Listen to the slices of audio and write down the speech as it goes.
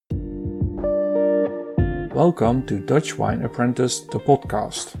Welcome to Dutch Wine Apprentice, the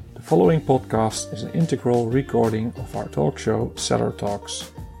podcast. The following podcast is an integral recording of our talk show, Cellar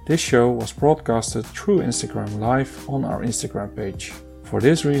Talks. This show was broadcasted through Instagram Live on our Instagram page. For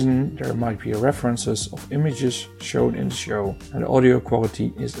this reason, there might be references of images shown in the show and the audio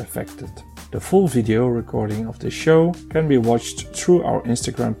quality is affected. The full video recording of this show can be watched through our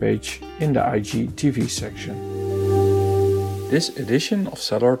Instagram page in the IGTV section. This edition of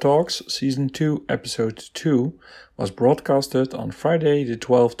Cellar Talks Season 2 Episode 2 was broadcasted on Friday the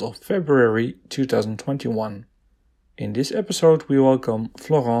 12th of February 2021. In this episode we welcome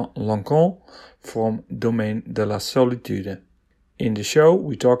Florent Lancon from Domaine de la Solitude. In the show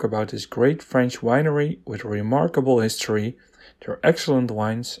we talk about this great French winery with a remarkable history, their excellent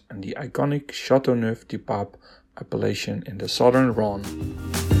wines and the iconic Châteauneuf-du-Pape appellation in the southern Rhône.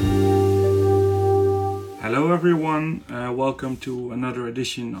 Hello everyone, welcome to another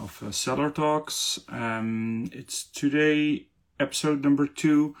edition of Cellar Talks. It's today episode number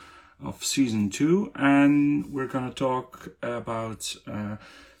 2 of season 2 and we're gonna talk about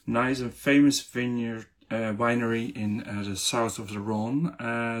nice and famous vineyard winery in the south of the Rhône,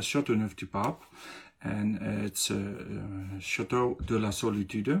 Châteauneuf-du-Pape, and it's Château de la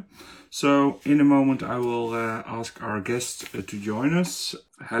Solitude. So in a moment I will ask our guest to join us.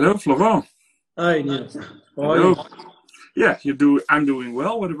 Hello Florent. Hi, Niels. How are Hello. you? Yeah, I'm doing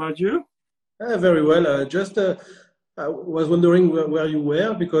well. What about you? Very well. I was wondering where you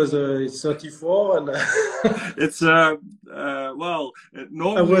were because it's 34 and It's I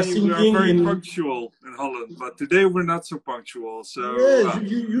normally was we are thinking very punctual in Holland, but today we're not so punctual. So yes,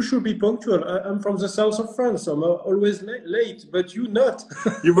 you should be punctual. I'm from the south of France. I'm always late, but you not.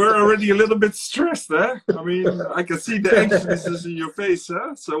 you were already a little bit stressed, eh? I mean, I can see the anxiousness in your face,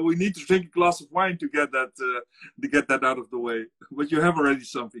 huh? So we need to drink a glass of wine to get that out of the way. But you have already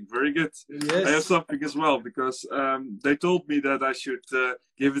something very good. Yes. I have something as well because they told me that I should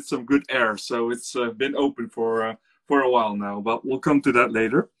give it some good air. So it's been open for a while now, but we'll come to that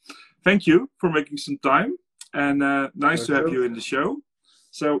later. Thank you for making some time and nice to have you in the show.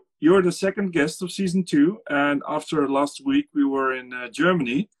 So you're the second guest of season 2, and after last week we were in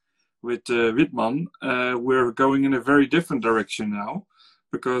Germany with Wittmann. We're going in a very different direction now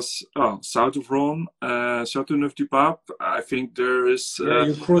because south of Rhône, Châteauneuf-du-Pape, I think there is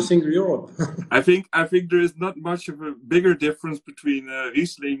You're crossing Europe. I think there is not much of a bigger difference between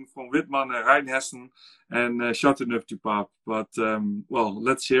Riesling from Wittmann and Rheinhessen and Châteauneuf-du-Pape. But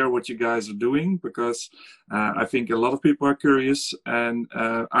let's hear what you guys are doing because I think a lot of people are curious, and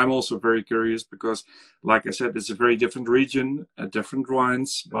I'm also very curious because, like I said, it's a very different region, different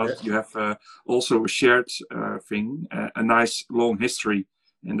wines, but you have also a shared thing, a nice long history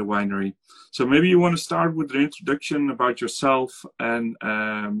in the winery. So maybe you want to start with an introduction about yourself and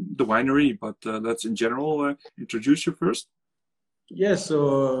the winery, but let's in general introduce you first. Yes,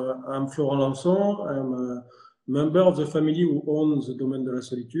 so I'm Florent Lancon. I'm a member of the family who owns the Domaine de la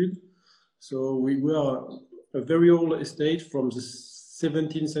Solitude. So we were a very old estate from the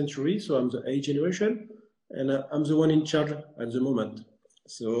 17th century, so I'm the 8th generation, and I'm the one in charge at the moment.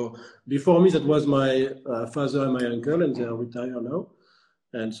 So before me, that was my father and my uncle, and they are retired now.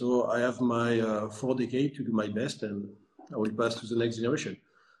 And so I have my 4 decades to do my best, and I will pass to the next generation.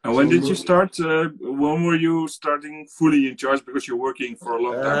 And when did you start? When were you starting fully in charge? Because you're working for a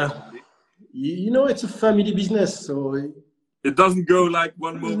long time. It's a family business, so it doesn't go like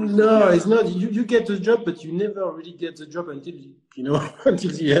one moment. No, it's not. You get the job, but you never really get the job until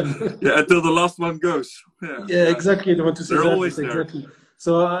until the end. Yeah, until the last one goes. Yeah, exactly. I don't want to say They're that. Always there. Exactly.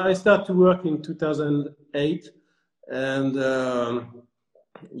 So I started to work in 2008, and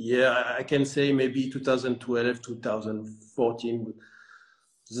I can say maybe 2012, 2014.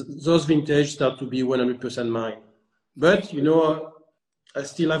 Those vintage start to be 100% mine. But, I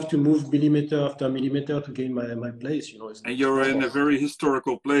still have to move millimeter after millimeter to gain my place. And you're in a very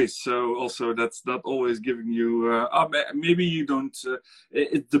historical place, so also that's not always giving you. Maybe you don't.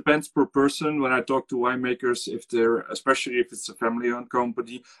 It depends per person. When I talk to winemakers, especially if it's a family-owned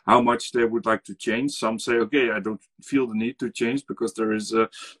company, how much they would like to change. Some say, okay, I don't feel the need to change because there is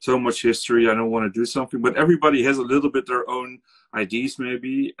so much history. I don't want to do something. But everybody has a little bit their own ideas,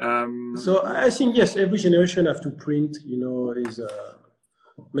 maybe. So I think yes, every generation have to print.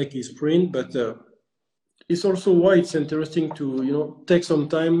 Make his print, but it's also why it's interesting to take some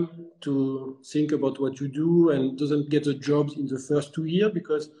time to think about what you do and doesn't get a job in the first 2 years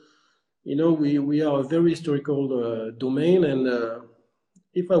because we are a very historical domain, and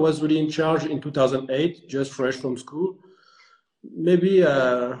if I was really in charge in 2008, just fresh from school, maybe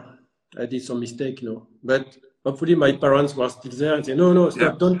I did some mistake, but hopefully my parents were still there and say, no, stop,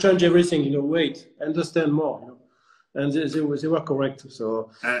 Yeah. don't change everything, wait, understand more, And they were correct. So,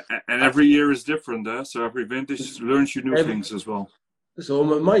 And every year is different, so every vintage learns you new things as well. So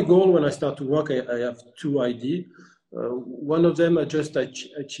my goal when I start to work, I have two ideas. One of them I just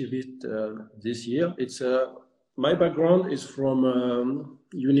achieved it this year. It's my background is from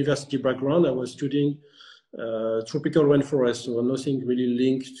university background. I was studying tropical rainforest, so nothing really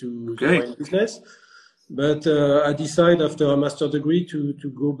linked to the wine business. But I decided after a master degree to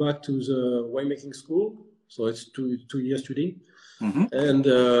go back to the winemaking school. So it's 2 years studying. Mm-hmm. And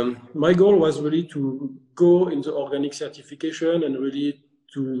my goal was really to go in the organic certification and really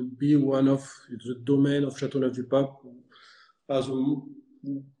to be one of the domain of Châteauneuf-du-Pape, as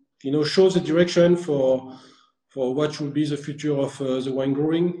shows the direction for what should be the future of the wine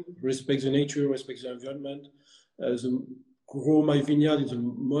growing, respect the nature, respect the environment, grow my vineyard in the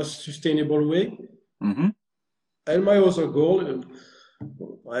most sustainable way. Mm-hmm. And my other goal,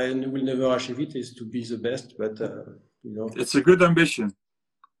 I will never achieve it, is to be the best, but it's a good ambition.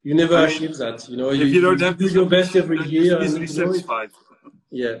 You never achieve that, If you don't have do your best every year, and easily satisfied.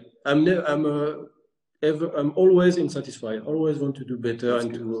 Yeah, I'm always insatisfied. Always want to do better.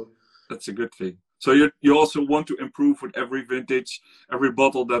 That's a good thing. So you also want to improve with every vintage, every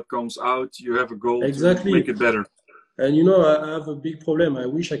bottle that comes out. You have a goal to make it better. And I have a big problem. I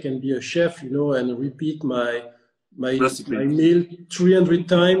wish I can be a chef, and repeat my meal 300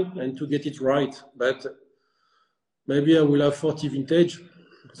 times and to get it right. But maybe I will have 40 vintage.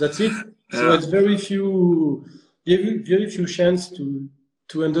 That's it. Yeah. So it's very few chance to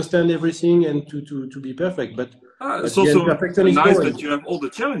understand everything and to be perfect. But it's also nice that you have all the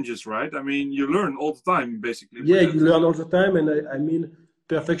challenges, right? I mean, you learn all the time, basically. Yeah, you learn all the time. And I mean,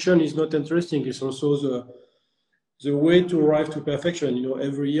 perfection is not interesting. It's also the way to arrive to perfection.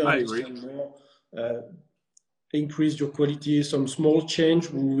 Every year you understand more, increase your quality. Some small change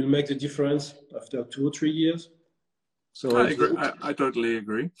will make the difference after 2 or 3 years. So I agree. I totally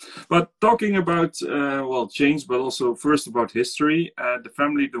agree. But talking about change, but also first about history, the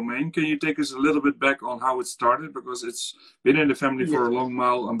family domain. Can you take us a little bit back on how it started? Because it's been in the family for a long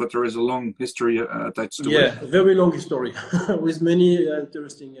while, but there is a long history attached to it. Yeah, a very long history with many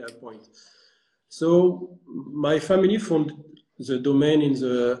interesting points. So my family founded the domain in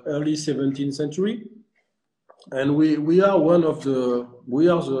the early 17th century, and we are the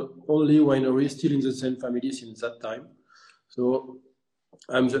only winery still in the same family since that time. So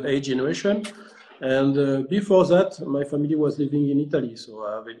I'm the 8th generation, and before that, my family was living in Italy. So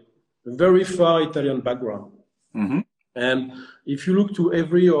I have a very far Italian background. Mm-hmm. And if you look to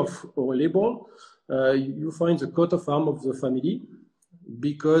every of our label, you find the coat of arms of the family,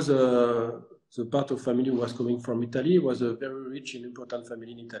 because the part of family was coming from Italy. It was a very rich and important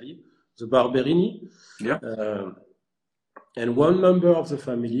family in Italy, the Barberini. Yeah. And one member of the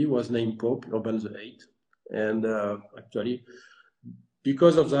family was named Pope, Urban VIII. And actually,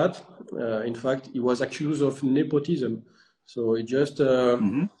 because of that, in fact, he was accused of nepotism. So he just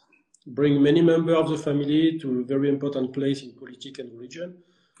bring many members of the family to a very important place in politics and religion.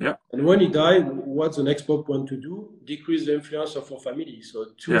 Yeah. And when he died, what the next Pope want to do? Decrease the influence of our family. So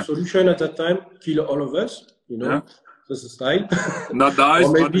two solutions at that time: kill all of us, that's the style. Not nice,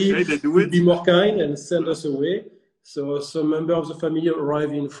 or maybe but they do it. Be more kind and send us away. So some member of the family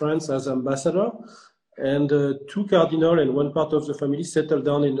arrived in France as ambassador. And 2 cardinals and one part of the family settled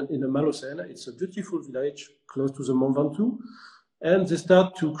down in the Malocène. It's a beautiful village close to the Mont Ventoux. And they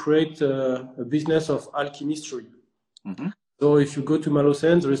start to create a business of alchemistry. Mm-hmm. So if you go to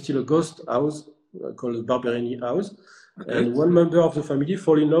Malocène, there is still a ghost house called the Barberini house. Okay. And one member of the family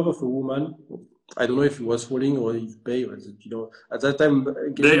fall in love with a woman. I don't know if he was falling or he paid. At that time,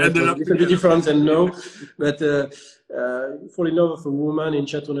 they ended up a little bit different than now. But fall in love with a woman in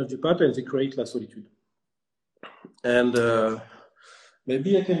Châteauneuf-du-Pape, and they create La Solitude. And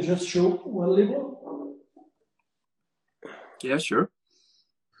maybe I can just show one label. Yeah, sure.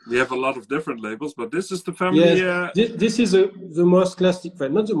 We have a lot of different labels, but this is the family. Yes, this is the most classic, well,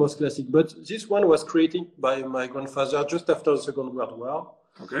 not the most classic, but this one was created by my grandfather just after the Second World War.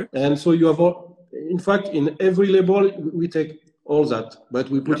 Okay. And so you have in fact, in every label, we take all that, but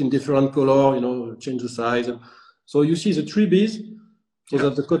we put in different color, change the size. So you see the 3 Bs. So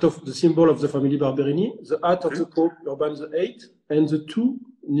that's the coat of the symbol of the family Barberini, the hat of the Pope Urban VIII, and the 2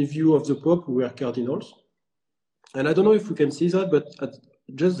 nephews of the Pope who were cardinals. And I don't know if we can see that, but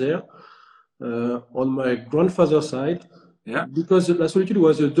just there, on my grandfather's side, because La Solitude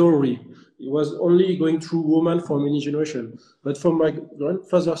was a dowry. It was only going through women for many generations. But from my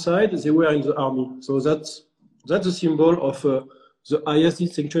grandfather's side, they were in the army. So that's the symbol of the highest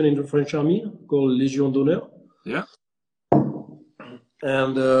distinction in the French army, called Légion d'honneur. Yeah.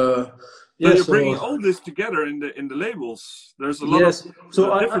 And So you're bringing all this together in the labels. There's a lot yes. of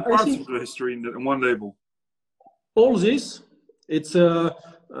So different I parts think of the history in one label. all this, it's you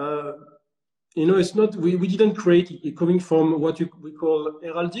know, it's not we didn't create it coming from what we call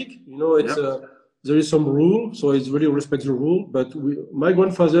heraldic. You know, it's there is some rule, so it's really respect the rule. But my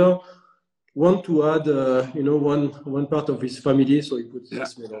grandfather want to add you know, one part of his family, so he put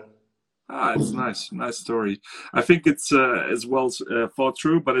this medal. Ah, it's nice story. I think it's as well thought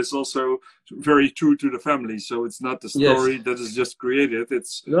through, but it's also very true to the family. So it's not the story that is just created.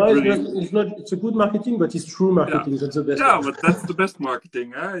 It's no, really, it's not. It's a good marketing, but it's true marketing. That's the best. Yeah, but that's the best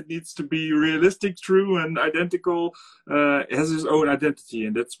marketing. It needs to be realistic, true, and identical. It has its own identity,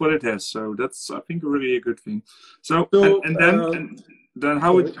 and that's what it has. So that's, I think, really a good thing. So and then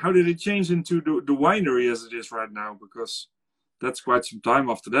how did it change into the winery as it is right now? Because that's quite some time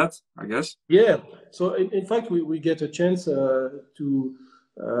after that, I guess. Yeah. So in fact, we get a chance to.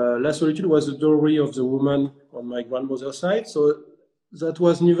 La Solitude was the dowry of the woman on my grandmother's side, so that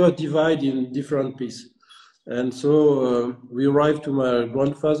was never divided in different pieces. And so we arrived to my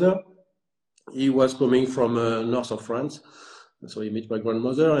grandfather. He was coming from north of France, so he met my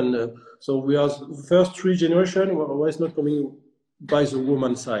grandmother, and so we are the first three generations was not coming by the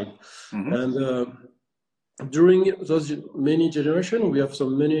woman's side, and. During those many generations, we have so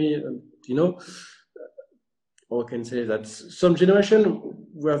many, you know, or I can say that some generation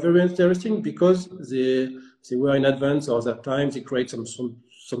were very interesting because they were in advance of that time. They create some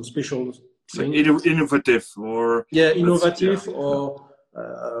special thing. Innovative or innovative or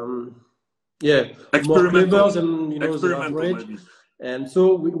more clever than, you know, the average. Maybe. And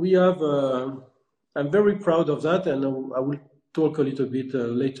so we have. I'm very proud of that, and I will talk a little bit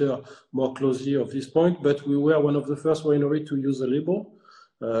later more closely of this point, but we were one of the first winery to use the label,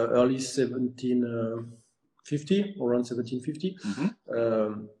 early 1750, around 1750.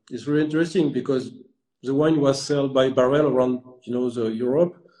 It's really interesting because the wine was sold by barrel around, you know, the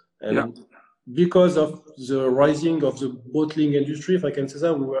Europe, and because of the rising of the bottling industry, if I can say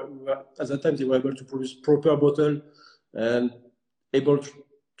that, we were at that time they were able to produce proper bottle and able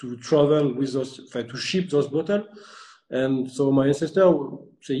to travel with those, to ship those bottles. And so my ancestor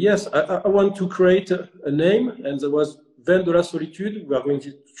said, yes, I want to create a name. And there was Vin de la Solitude. We are going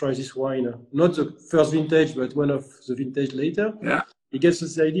to try this wine, not the first vintage, but one of the vintage later. Yeah. He gets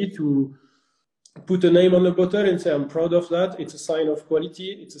this idea to put a name on the bottle and say, I'm proud of that. It's a sign of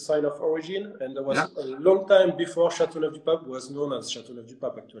quality. It's a sign of origin. And there was a long time before Châteauneuf-du-Pape was known as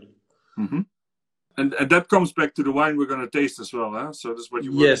Châteauneuf-du-Pape, actually. And that comes back to the wine we're going to taste as well, huh? So that's what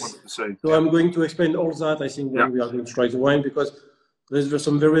you wanted to say. So I'm going to explain all that, I think, when we are going to try the wine, because there's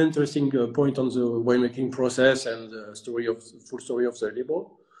some very interesting point on the winemaking process and the full story of the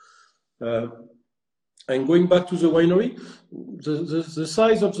label. And going back to the winery, the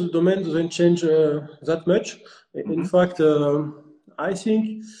size of the domain doesn't change that much. In fact, I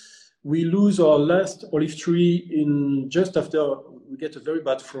think we lose our last olive tree in just after we get a very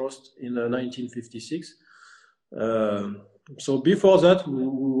bad frost in 1956. So before that, we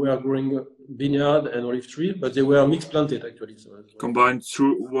were growing vineyard and olive tree, but they were mixed planted actually. So combined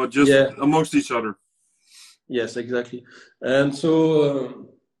through amongst each other. Yes, exactly. And so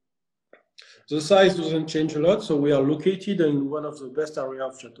the size doesn't change a lot. So we are located in one of the best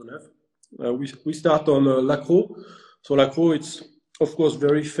areas of Châteauneuf. We start on Lacroix. So Lacroix, it's of course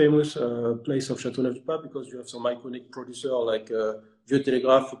very famous place of Châteauneuf-du-Pape because you have some iconic producer like Vieux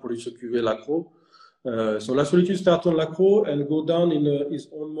Télégraphe who produce a cuvée Lacroix. So La Solitude starts on Lacroix and go down in his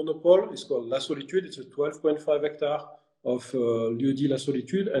own monopole. It's called La Solitude. It's a 12.5 hectare of Lieu-dit La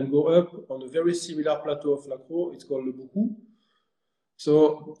Solitude, and go up on a very similar plateau of Lacroix. It's called Le Boucou.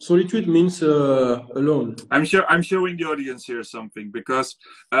 So Solitude means alone. I'm showing the audience here something because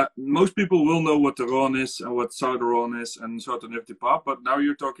most people will know what the Rhône is and what South-Rhône is and Châteauneuf-du-Pape, but now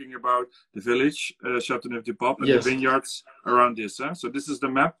you're talking about the village Châteauneuf-du-Pape and the vineyards around this. So this is the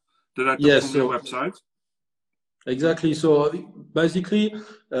map that I took from your website. Exactly. So basically,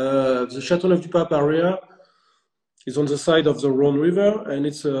 the Châteauneuf-du-Pape area is on the side of the Rhône River, and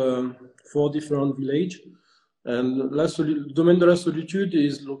it's 4 different villages. And Domaine de la Solitude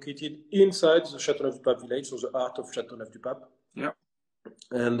is located inside the Châteauneuf-du-Pape village, so the heart of Châteauneuf-du-Pape. Yeah.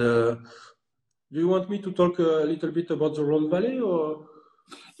 And do you want me to talk a little bit about the Rhône Valley, or?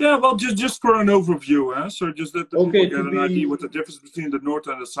 Yeah, well, just for an overview, so just that the people get an idea what the difference between the north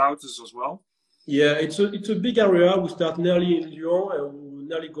and the south is as well. Yeah, it's a big area. We start nearly in Lyon and we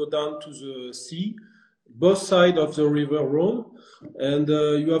nearly go down to the sea, both sides of the river Rhône, and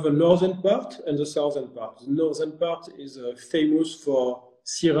you have a northern part and the southern part. The northern part is famous for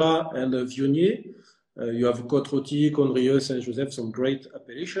Syrah and Viognier, You have Côte-Rôtie, Condrieu, Saint-Joseph, some great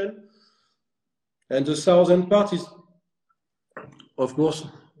appellation. And the southern part is, of course,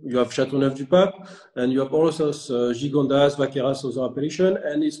 you have Châteauneuf-du-Pape, and you have also Gigondas, Vaqueras, other appellation,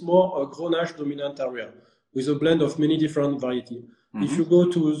 and it's more a Grenache dominant area with a blend of many different varieties. If you go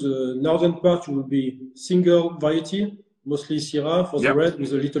to the northern part, you will be single variety, mostly Syrah for the red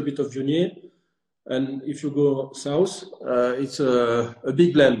with a little bit of Viognier. And if you go south, it's a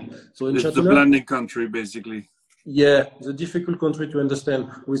big blend. So in it's the blending country, basically. Yeah, it's a difficult country to understand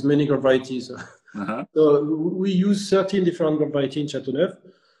with many varieties. So we use 13 different varieties in Châteauneuf.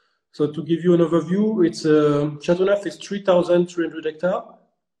 So to give you an overview, it's Châteauneuf is 3,300 hectares,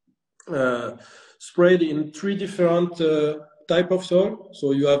 spread in 3 different type of soil.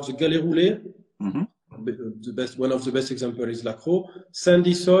 So you have the Galets Roulés, one of the best examples is Lacroix,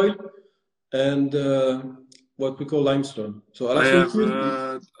 sandy soil, and what we call limestone. So I have,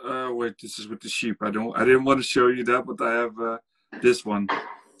 wait, this is with the sheep. I didn't want to show you that, but I have this one.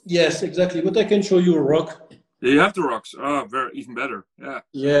 Yes, exactly. But I can show you a rock. Yeah, you have the rocks. Oh, even better.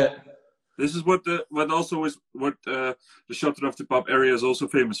 Yeah. This is what the Châteauneuf-du-Pape area is also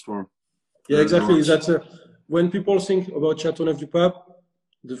famous for. Yeah, exactly. That's when people think about Châteauneuf-du-Pape,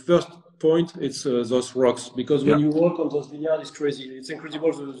 the first point it's those rocks, because when you walk on those vineyards, it's crazy. It's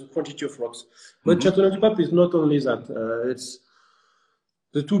incredible the quantity of rocks. But Châteauneuf-du-Pape is not only that. It's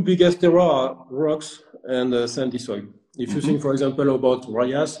the 2 biggest areas are rocks and sandy soil. If you think, for example, about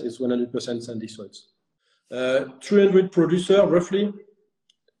Rayas, it's 100% sandy soils. 300 producers roughly,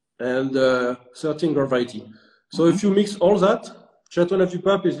 and 13 variety. So if you mix all that,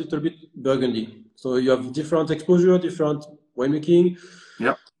 Châteauneuf-du-Pape is a little bit Burgundy. So you have different exposure, different winemaking,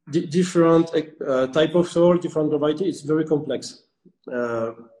 different type of soil, different variety. It's very complex.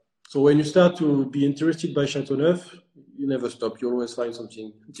 So when you start to be interested by Châteauneuf, you never stop. You always find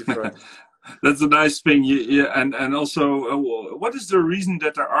something different. That's a nice thing. And also, what is the reason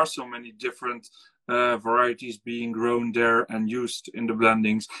that there are so many different varieties being grown there and used in the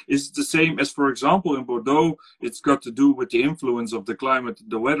blendings? Is it the same as, for example, in Bordeaux? It's got to do with the influence of the climate,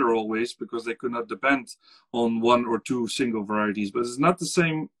 the weather always, because they could not depend on 1 or 2 single varieties. But it's not the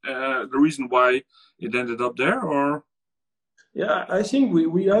same, the reason why it ended up there, or? Yeah, I think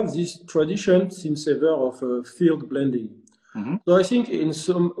we have this tradition since ever of field blending. So I think in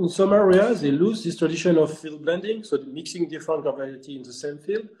some areas they lose this tradition of field blending, so mixing different varieties in the same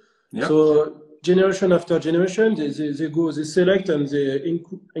field. So generation after generation, they select and they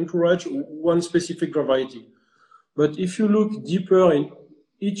encourage one specific variety. But if you look deeper in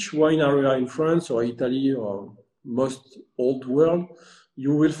each wine area in France or Italy or most old world,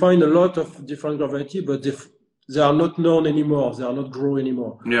 you will find a lot of different varieties, but they are not known anymore. They are not grown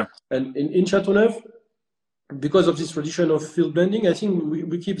anymore. And in Châteauneuf, because of this tradition of field blending, I think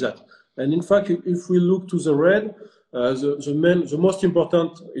we keep that. And in fact, if we look to the red, the most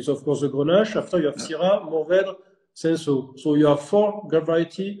important is of course the Grenache. After you have Syrah, Mourvèdre, Cinsault. So you have 4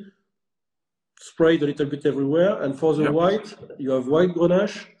 varieties sprayed a little bit everywhere. And for the white, you have white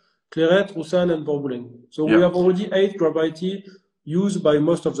Grenache, Clairette, Roussanne, and Bourboulin. So we have already 8 varieties used by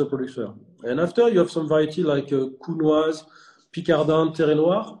most of the producers. And after you have some variety like Counoise, Picardin, Terre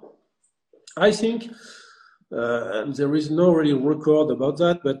Noire. I think and there is no really record about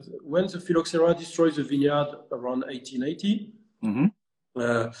that, but when the phylloxera destroys the vineyard around 1880,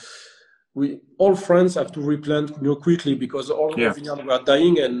 all France have to replant quickly because all the vineyards were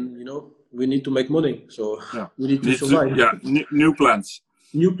dying, and we need to make money, so we need to survive. New plants.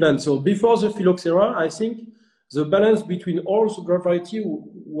 New plants. So before the phylloxera, I think the balance between all the variety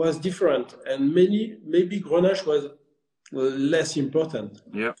was different, and maybe Grenache was less important.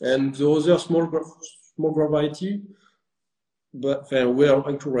 And the other small variety, but we are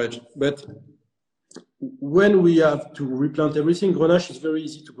encouraged. But when we have to replant everything, Grenache is very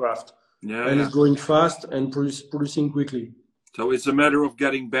easy to graft, and it's growing fast and producing quickly. So it's a matter of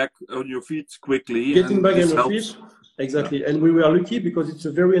getting back on your feet quickly. Getting back on your feet, exactly. And we were lucky because it's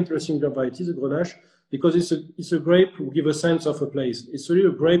a very interesting variety, the Grenache, because it's a grape who give a sense of a place. It's really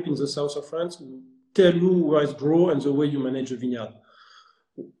a grape in the south of France who tell you where it's grown and the way you manage a vineyard.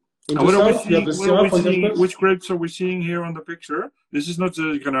 Which grapes are we seeing here on the picture? This is not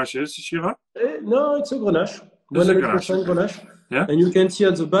the Grenache, it's the Syrah? No, it's a Grenache. 100% Grenache. And you can see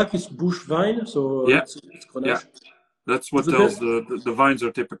at the back it's bush vine, so it's Grenache. That's what tells the vines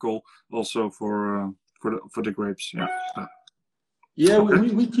are typical also for the grapes.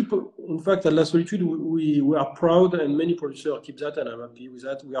 We keep, in fact, at La Solitude, we are proud, and many producers keep that, and I'm happy with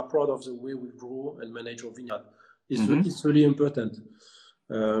that. We are proud of the way we grow and manage our vineyard. It's really important.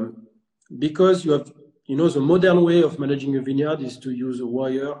 Because you have, the modern way of managing a vineyard is to use a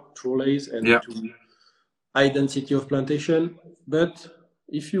wire, trolleys, and identity of plantation. But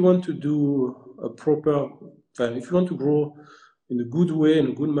if you want to do a proper, if you want to grow in a good way, in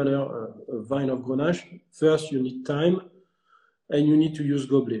a good manner, a vine of Grenache, first you need time and you need to use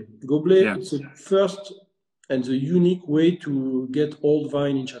Goblet. Goblet is the first and the unique way to get old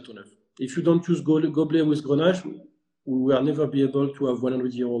vine in Châteauneuf. If you don't use Goblet with Grenache, we will never be able to have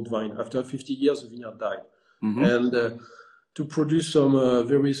 100-year-old vine. After 50 years, the vineyard died. And to produce some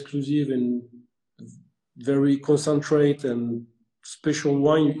very exclusive and very concentrate and special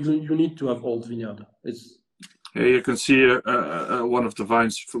wine, you need to have old vineyard. Yeah, you can see one of the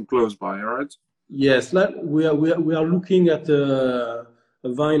vines from close by, all right? Yes, we are looking at a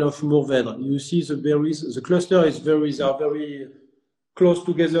vine of Mourvèdre. You see the berries. The cluster are very close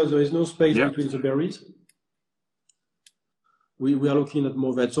together. There is no space between the berries. We are looking at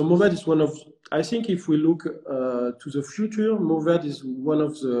Mourvèdre. So Mourvèdre is one of, I think if we look to the future, Mourvèdre is one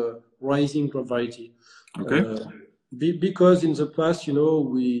of the rising grape variety. Okay. Because in the past, you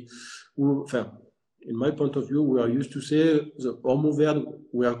know, in my point of view, we are used to say our Mourvèdre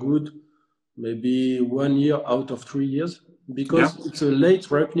were good maybe 1 year out of 3 years, because it's a late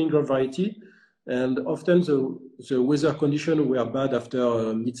ripening grape variety, and often the weather conditions were bad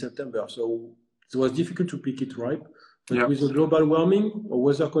after mid-September, so it was difficult to pick it ripe. But with the global warming, our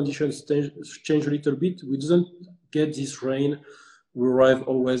weather conditions change a little bit. We didn't get this rain. We arrive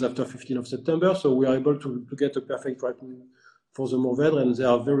always after 15th of September, so we are able to get a perfect ripening for the Mourvèdre, and they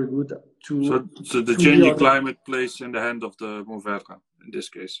are very good to. So the changing climate plays in the hand of the Mourvèdre in this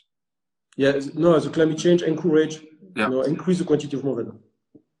case. Yeah, no, the climate change encourage, increase the quantity of Mourvèdre.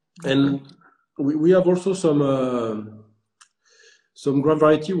 And we have also some grape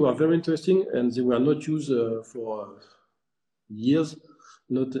variety who are very interesting, and they were not used for years.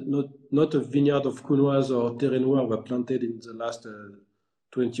 Not a vineyard of Counoise or Terre Noire were planted in the last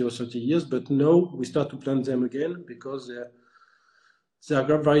 20 or 30 years, but now we start to plant them again because they are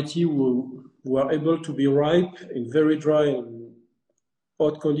grape variety who are able to be ripe in very dry and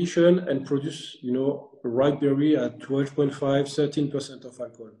hot condition and produce, you know, a ripe berry at 12.5, 13% of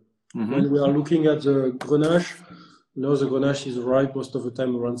alcohol. When we are looking at the Grenache, you know, the Grenache is ripe most of the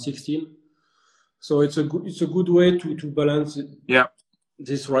time around 16. So it's a good way to balance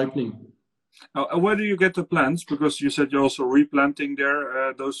this ripening. Where do you get the plants? Because you said you're also replanting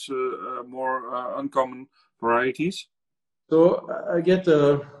there those more uncommon varieties. So I get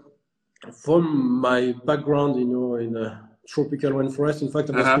from my background, you know, in tropical rainforest. In fact,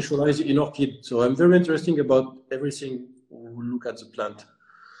 I'm specialized in orchid. So I'm very interested about everything when we look at the plant.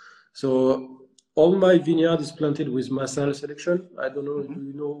 So all my vineyard is planted with Massal selection. I don't know, do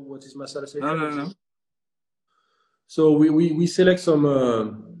you know what is Massal selection? No. So we select some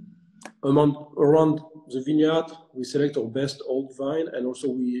amount around the vineyard. We select our best old vine, and also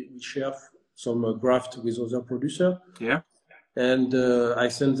we share some graft with other producer. Yeah. And I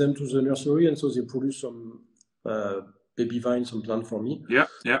send them to the nursery, and so they produce some baby vines, some plant for me. Yeah.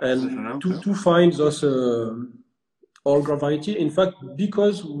 And to find those old grape variety. In fact,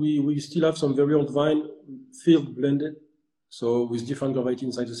 because we still have some very old vine field blended, so with different grape variety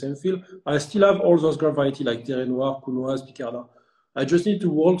inside the same field, I still have all those grape variety like Terre Noire, Counoise, Picardin. I just need to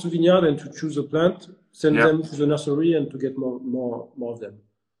walk the vineyard and to choose a plant, send them to the nursery, and to get more of them.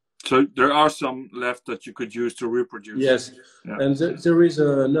 So there are some left that you could use to reproduce. Yes, and there is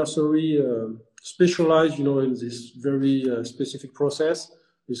a nursery specialized, you know, in this very specific process.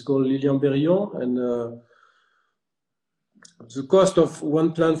 It's called Lilian Berillon, and the cost of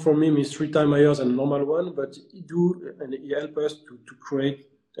one plant from him is 3 times higher than a normal one, but he helps us to create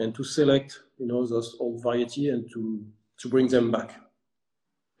and to select, you know, those old variety and to bring them back.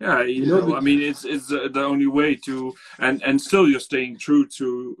 Yeah, you know, I mean, it's the only way to, and still you're staying true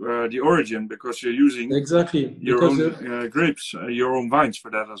to the origin because you're using your own grapes, your own vines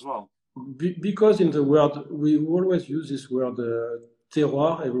for that as well. Because in the world, we always use this word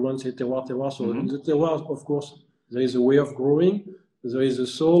terroir. Everyone says terroir. So in the terroir, of course, there is a way of growing, there is the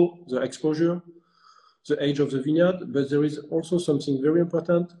soil, the exposure, the age of the vineyard, but there is also something very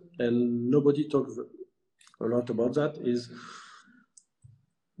important, and nobody talks a lot about that, is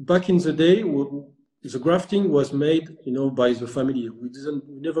back in the day, the grafting was made, you know, by the family. We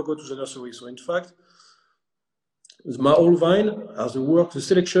never go to the nursery. So in fact, my old vine as the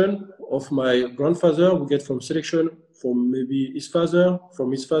selection of my grandfather, we get from selection from maybe his father,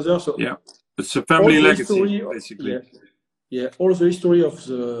 from his father. So yeah, it's a family legacy, basically. Yeah, all the history of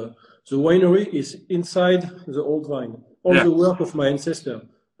the winery is inside the old vine. All the work of my ancestor.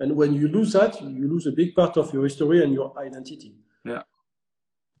 And when you lose that, you lose a big part of your history and your identity. Yeah.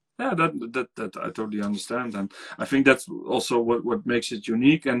 Yeah, that I totally understand, and I think that's also what makes it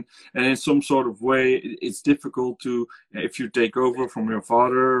unique. And in some sort of way, it's difficult to, if you take over from your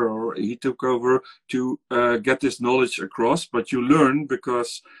father or he took over, to get this knowledge across. But you learn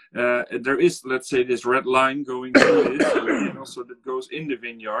because there is, let's say, this red line going through this, and also that goes in the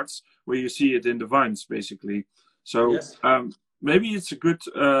vineyards where you see it in the vines, basically. So. Yes. Maybe it's a good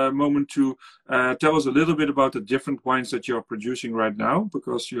moment to tell us a little bit about the different wines that you're producing right now,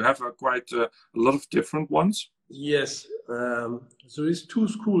 because you have quite a lot of different ones. Yes. There is two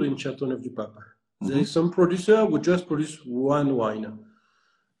schools in Châteauneuf-du-Pape. There is some producer who just produce one wine.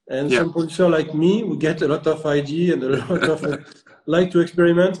 And some producer like me, who get a lot of idea and a lot of like to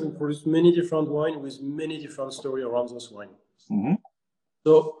experiment and produce many different wine with many different stories around this wine.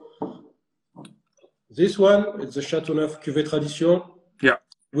 So this one is the Châteauneuf Cuvée Tradition. Yeah.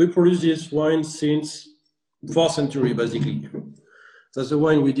 We produce this wine since 4th century, basically. That's the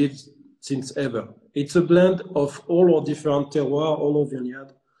wine we did since ever. It's a blend of all our different terroirs, all our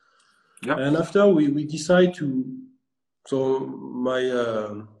vineyard. Yeah. And after we decide to, so my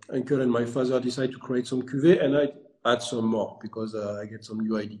uncle and my father decide to create some cuvée, and I add some more because I get some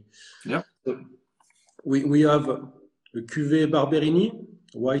new idea. Yeah. So we have the cuvée Barberini,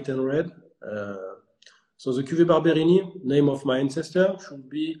 white and red. So the cuvée Barberini, name of my ancestor, should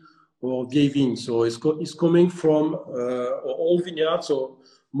be our vieille vigne. So it's coming from our old vineyard, so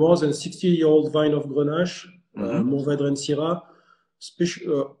more than 60-year-old vine of Grenache, Mourvèdre and Syrah,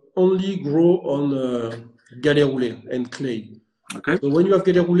 only grow on galets roulés and clay. Okay. So when you have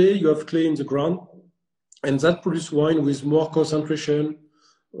galets roulés, you have clay in the ground, and that produces wine with more concentration,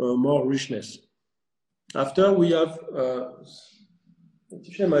 more richness. After we have,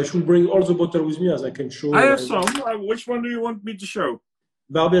 I should bring all the bottle with me as I can show. I have some. Which one do you want me to show?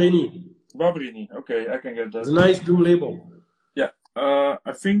 Barberini. Barberini. Okay, I can get that. It's a nice blue label. Yeah.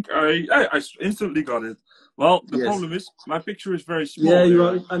 I think I instantly got it. Well, the problem is my picture is very small.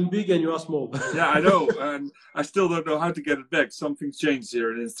 Yeah, I'm big and you are small. Yeah, I know, and I still don't know how to get it back. Something's changed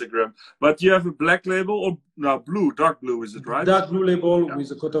here on Instagram. But you have a black label, or no, blue, dark blue, is it right? Dark blue label with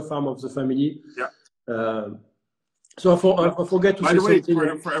the coat of arms of the family. Yeah. So I forget to say something. By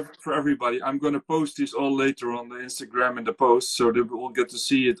the way, for everybody, I'm going to post this all later on the Instagram in the post, so that we'll get to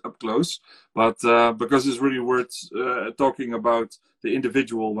see it up close. But because it's really worth talking about the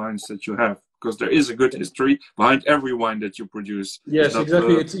individual wines that you have, because there is a good history behind every wine that you produce. Yes,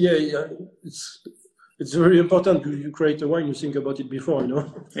 exactly. It's very important. You create a wine, you think about it before, you know.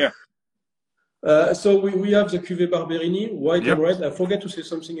 Yeah. So we have the Cuvée Barberini, white and red. I forget to say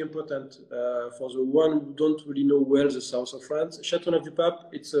something important for the one who don't really know well the south of France. Châteauneuf-du-Pape,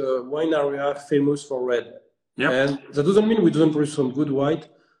 it's a wine area famous for red. Yep. And that doesn't mean we don't produce some good white,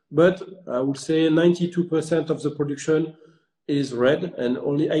 but I would say 92% of the production is red and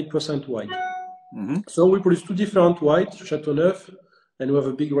only 8% white. So we produce two different whites, Châteauneuf, and we have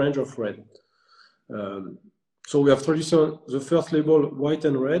a big range of red. So we have tradition, the first label, white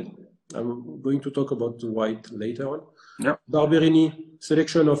and red. I'm going to talk about the white later on. Yeah. Barberini,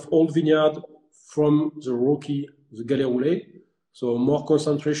 selection of old vineyard from the Rocky, the galets roulés. So more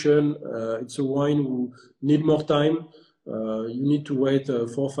concentration. It's a wine who need more time. You need to wait 4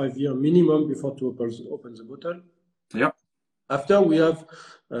 or 5 years minimum before to open the bottle. Yeah. After we have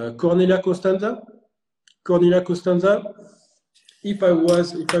Cornelia Costanza. Cornelia Costanza. If I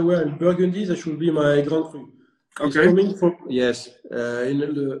were in Burgundy, that should be my Grand Cru. Okay. Coming from, yes.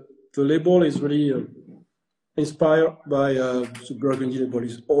 The label is really inspired by the Burgundy label.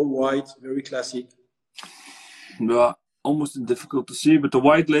 It's all white, very classic. Almost difficult to see, but the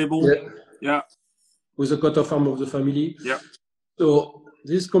white label, yeah. With the coat of arms of the family. Yeah. So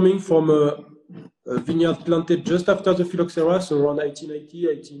this is coming from a vineyard planted just after the phylloxera, so around 1880,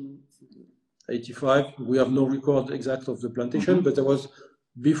 1885. We have no record exact of the plantation, but that was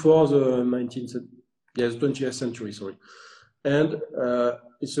before the 20th century, sorry. And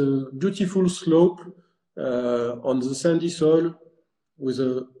it's a beautiful slope on the sandy soil with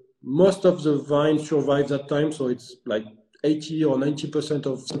most of the vine survived that time. So it's like 80 or 90%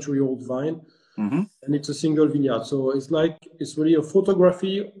 of century-old vine. And it's a single vineyard. So it's really a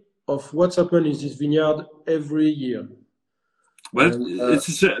photography of what's happened in this vineyard every year. Well,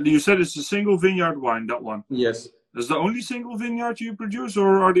 you said it's a single vineyard wine, that one. Yes. Is the only single vineyard you produce,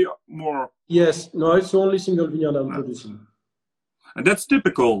 or are there more? Yes. No, it's the only single vineyard I'm producing. And that's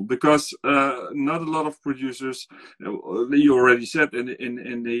typical because not a lot of producers, you already said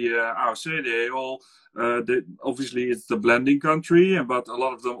in the AOC, they all, obviously it's the blending country, but a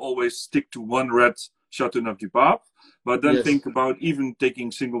lot of them always stick to one red Châteauneuf-du-Pape. But then think about even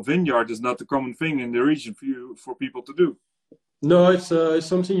taking single vineyard is not a common thing in the region for people to do. No, it's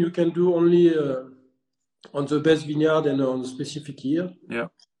something you can do only on the best vineyard and on a specific year. Yeah.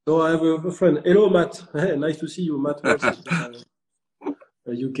 So I have a friend. Hello, Matt. Nice to see you. Matt Walsh,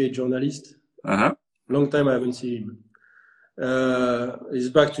 a UK journalist. Uh-huh. Long time I haven't seen him. He's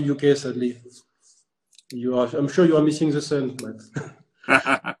back to UK, sadly. I'm sure you are missing the sun, Matt.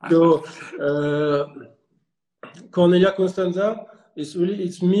 So, Cornelia Constanza,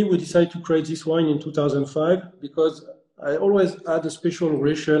 it's me who decided to create this wine in 2005 because I always had a special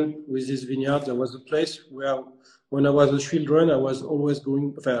relation with this vineyard. There was a place where, when I was a children, I was always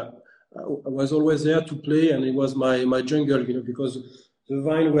going. I was always there to play, and it was my jungle, because the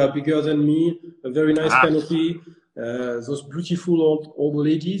vines were bigger than me, a very nice canopy, those beautiful old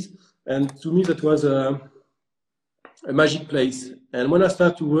ladies, and to me that was a magic place. And when I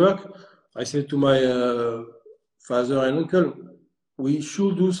started to work, I said to my father and uncle, we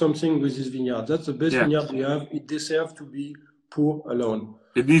should do something with this vineyard. That's the best vineyard we have. It deserves to be poor alone.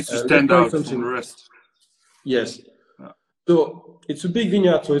 It needs to stand out from the rest. Yes. So it's a big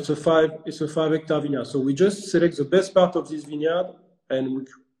vineyard. So it's a 5-hectare vineyard. So we just select the best part of this vineyard and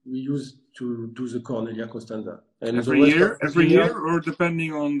we use to do the Cornelia Constanza. And every year, or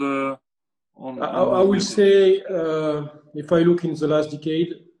depending on the. I will say, if I look in the last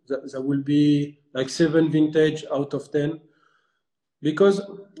decade, there will be like 7 vintage out of 10. Because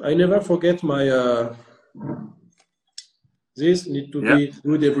I never forget my, this need to be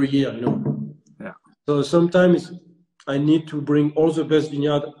good every year, Yeah. So sometimes I need to bring all the best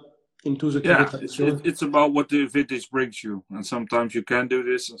vineyard into the it's about what the vintage brings you. And sometimes you can do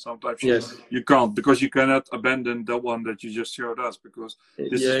this and sometimes you can't, because you cannot abandon the one that you just showed us, because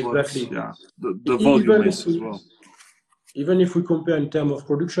this is exactly. The volume is as well. Even if we compare in terms of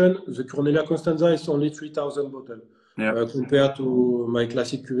production, the Cornelia Constanza is only 3,000 bottles. Compared to my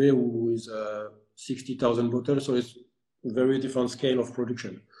classic cuvée, who is 60,000 bottles, so it's a very different scale of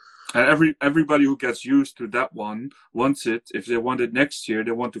production. And everybody who gets used to that one wants it. If they want it next year,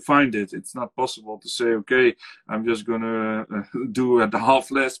 they want to find it. It's not possible to say, okay, I'm just going to do at the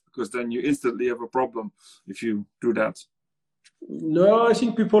half less, because then you instantly have a problem if you do that. No, I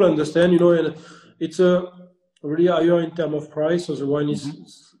think people understand, and it's really higher in terms of price. So the wine is,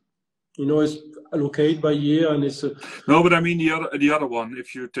 is allocated by year, and it's no, but I mean the other one.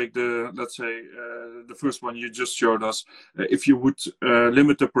 If you take let's say the first one you just showed us, if you would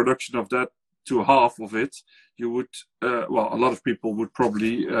limit the production of that to half of it, you would a lot of people would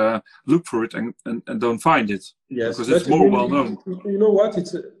probably look for it and don't find it. Yes, because it's more well known. You know what?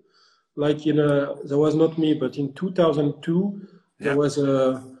 It's like there was not me, but in 2002 there was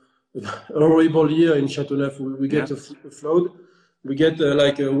a horrible year in Châteauneuf. We get a flood. We get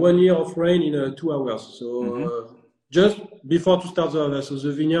like 1 year of rain in 2 hours. So just before to start the harvest, so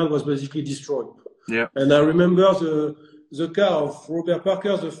the vineyard was basically destroyed. Yeah. And I remember the car of Robert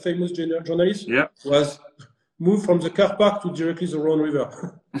Parker, the famous journalist, was moved from the car park to directly the Rhone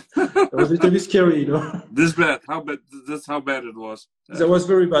River. It was a little bit scary, This bad? How bad? That's how bad it was. That was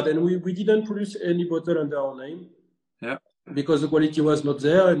very bad, and we didn't produce any bottle under our name. Yeah. Because the quality was not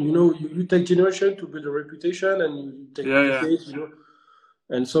there, and you take generation to build a reputation, and you take decades,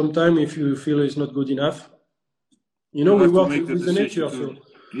 and sometimes if you feel it's not good enough, we work with the nature.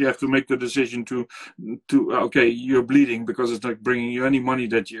 You have to make the decision to okay, you're bleeding because it's not bringing you any money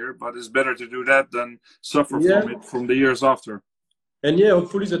that year, but it's better to do that than suffer from it from the years after. And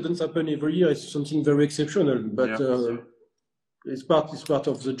hopefully that doesn't happen every year. It's something very exceptional, but it's part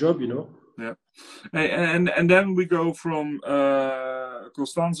of the job, Yeah, and then we go from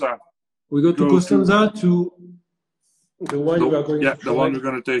Constanza. We go to Constanza to the wine we are going to the one we're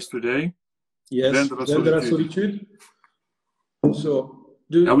going to taste today. Yes, Vin de la Solitude. So.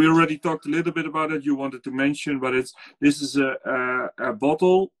 Now, we already talked a little bit about it. You wanted to mention, but this is a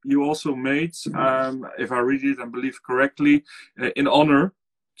bottle you also made, if I read it and believe correctly, in honor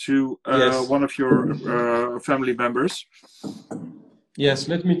to one of your family members. Yes,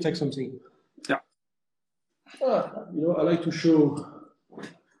 let me take something. Yeah. I like to show.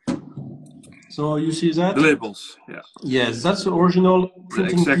 So you see that? The labels, yeah. Yes, that's the original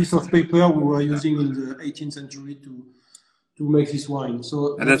printing piece of paper we were using in the 18th century to make this wine.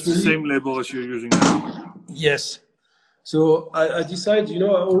 So that's the same label as you're using now. Yes. So I decided,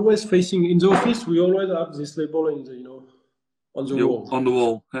 always facing in the office, we always have this label in the, on the wall. On the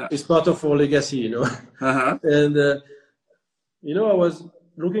wall. Yeah. It's part of our legacy, Uh-huh. And I was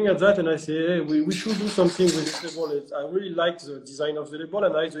looking at that and I say, hey, we should do something with this label. I really like the design of the label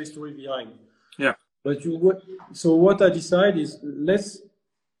and I like the history behind. Yeah. But so what I decided is let's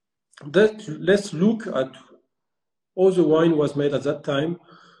look at all the wine was made at that time,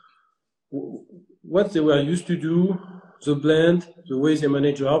 what they were used to do the blend, the way they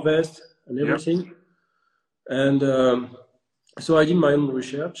manage the harvest, and everything. And so I did my own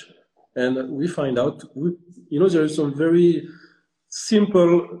research, and we find out, there is some very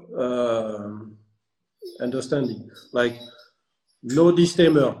simple understanding, like no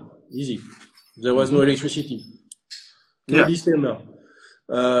distemper, easy. There was no electricity. No distemper.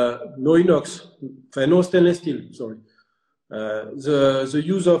 No inox, no stainless steel, sorry. The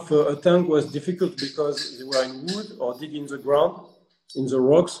use of a tank was difficult because they were in wood or dig in the ground, in the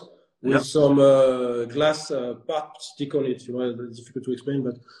rocks, with some glass part stick on it. It's difficult to explain,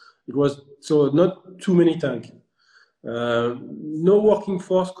 but it was so not too many tanks. No working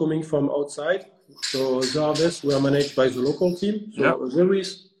force coming from outside. So the harvests were managed by the local team. So a very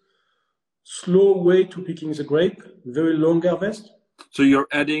slow way to picking the grape, very long harvest. So you're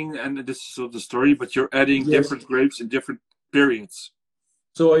adding, and this is sort of the story, but you're adding different grapes in different periods.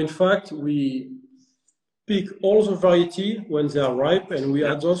 So in fact, we pick all the variety when they are ripe, and we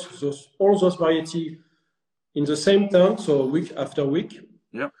add all those variety in the same tank, so week after week,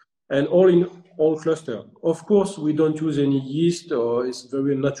 and all cluster. Of course, we don't use any yeast, or it's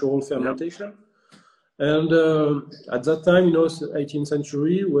very natural fermentation. And at that time, 18th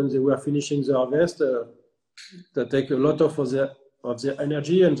century, when they were finishing the harvest, they take a lot of their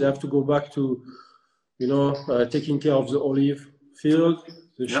energy, and they have to go back to, taking care of the olive field,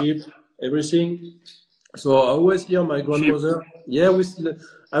 the sheep, everything. So I always hear my grandmother,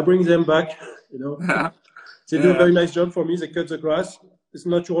 I bring them back, They do a very nice job for me. They cut the grass. It's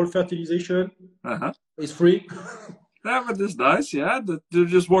natural fertilization. It's free. Yeah, but it's nice, They're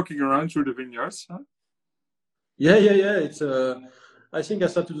just walking around through the vineyards, huh? Yeah. It's I think I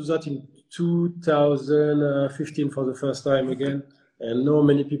started to do that in 2015 for the first time again. And not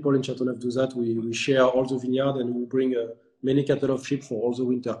many people in Châteauneuf do that. We share all the vineyard, and we bring many cattle of sheep for all the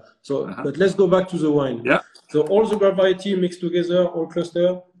winter. So, but let's go back to the wine. So all the grape variety mixed together, all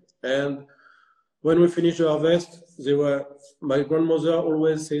cluster. And when we finish the harvest, my grandmother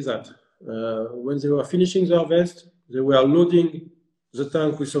always says that when they were finishing the harvest, they were loading the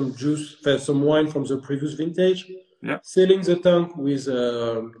tank with some juice, some wine from the previous vintage, selling the tank with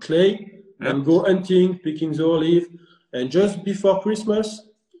clay, and go hunting, picking the olive. And just before Christmas,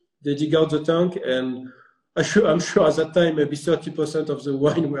 they dig out the tank, and I'm sure at that time maybe 30% of the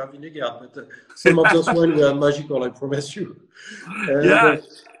wine were vinegar, but some of those wine were magical, I promise you.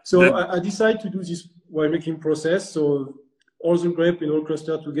 So I decided to do this winemaking process. So all the grape in all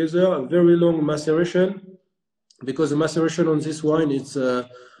cluster together, a very long maceration, because the maceration on this wine, it's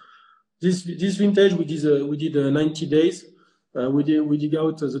this vintage we did 90 days. We dig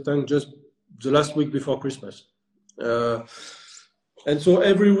out the tank just the last week before Christmas. And so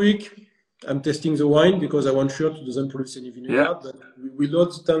every week I'm testing the wine, because I want sure it doesn't produce any vinegar. But we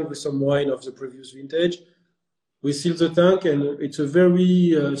load the tank with some wine of the previous vintage. We seal the tank, and it's a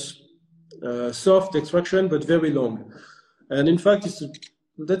very soft extraction, but very long. And in fact, that's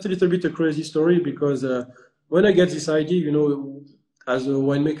a little bit a crazy story, because when I get this idea, as a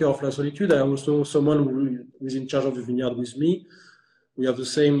winemaker of La Solitude, I'm also someone who is in charge of the vineyard with me. We have the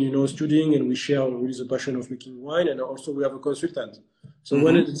same, studying, and we share really the passion of making wine, and also we have a consultant. So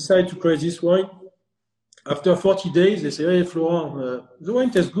when I decide to create this wine, after 40 days, they say, "Hey, Florent, the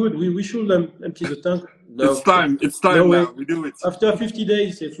wine tastes good. We should empty the tank." No, it's time now. We do it. After 50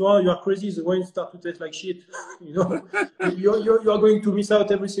 days, they say, "Florent, you are crazy. The wine starts to taste like shit. You are going to miss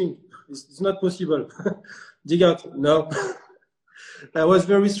out everything. It's not possible." Dig out. No. I was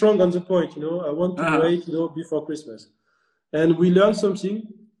very strong on the point. I want to wait, before Christmas. And we learned something,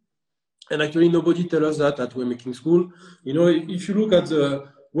 and actually nobody tells us that at winemaking school. If you look at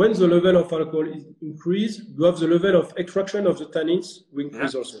when the level of alcohol is increased, you have the level of extraction of the tannins will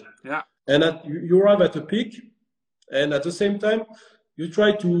increase also. And you arrive at a peak, and at the same time, you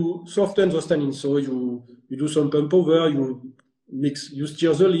try to soften those tannins. So you do some pump over, you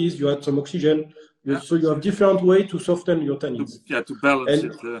stir the lees, you add some oxygen. So you have different ways to soften your tannins. To balance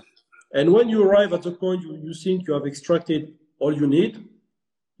it. And when you arrive at the point you think you have extracted all you need,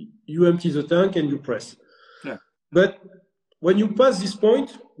 you empty the tank and you press. But when you pass this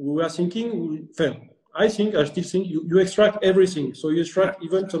point, we were thinking, I still think you extract everything. So you extract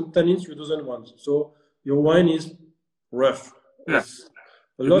even some tannins you don't want. So your wine is rough. A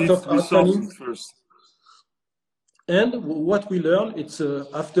lot of tannins first. And what we learn, it's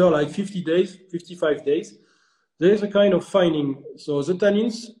after like 50 days, 55 days, there is a kind of fining. So the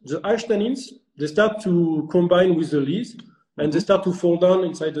tannins, the ash tannins, they start to combine with the lees, and they start to fall down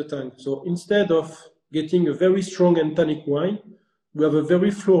inside the tank. So instead of getting a very strong and tannic wine, we have a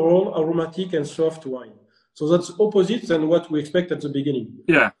very floral, aromatic, and soft wine. So that's opposite than what we expect at the beginning.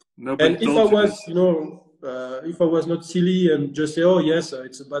 Yeah. And if I was, if I was not silly and just say, oh yes,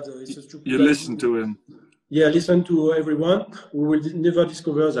 it's a bad, it's a stupid. You listen to him. Yeah, listen to everyone. We will never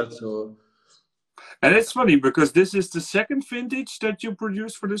discover that. So. And it's funny because this is the second vintage that you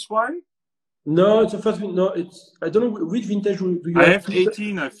produce for this wine. No, it's the first. No, it's. I don't know which vintage do you I have. have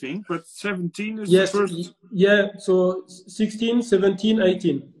 18, I think, but 17 is Yes, the first. yeah. So 16, 17,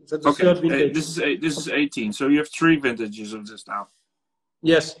 18. That's the third vintage. This is 18. So you have 3 vintages of this now.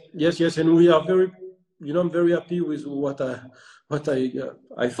 Yes, and we are very. I'm very happy with what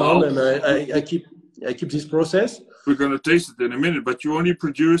I found, and I keep this process. We're going to taste it in a minute, but you only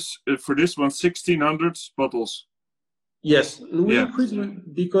produce for this one 1,600 bottles. Yes, we increase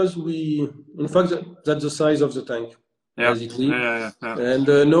because in fact, that's the size of the tank, basically. Yeah. And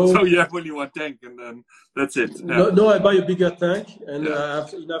so you have only one tank, and then that's it. Yeah. No, I buy a bigger tank, and I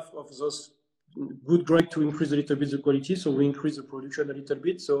have enough of those good grape to increase a little bit the quality. So we increase the production a little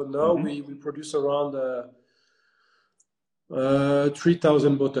bit. So now we produce around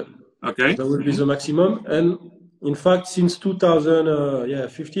 3,000 bottles. Okay. That will be the maximum. And in fact, since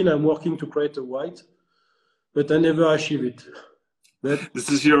 2015, I'm working to create a white. But I never achieve it. This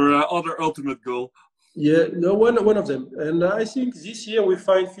is your other ultimate goal. Yeah, no, one of them. And I think this year we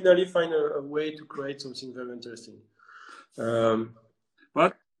finally find a way to create something very interesting.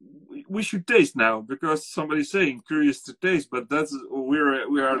 But we should taste now because somebody's saying curious to taste. But we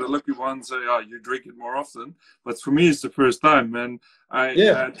are the lucky ones. You drink it more often. But for me, it's the first time, and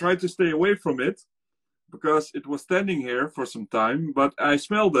I tried to stay away from it because it was standing here for some time. But I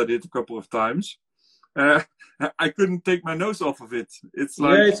smelled at it a couple of times. I couldn't take my nose off of it. It's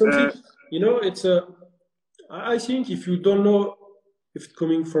like it's something. It's I think if you don't know if it's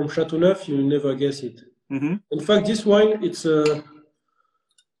coming from Châteauneuf, you'll never guess it. In fact, this wine it's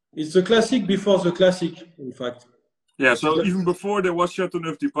a classic before the classic. In fact. Yeah. So even before there was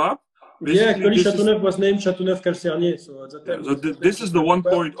Châteauneuf-du-Pape. Yeah, actually, Châteauneuf was named Châteauneuf-Calcernier. So at the time. So this is the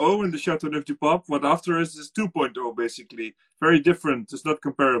 1.0 in the Châteauneuf-du-Pape. What after is 2.0 basically. Very different. It's not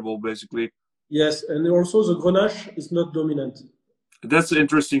comparable basically. Yes, and also the Grenache is not dominant. That's an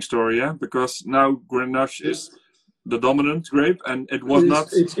interesting story, yeah, because now Grenache is the dominant grape, and it was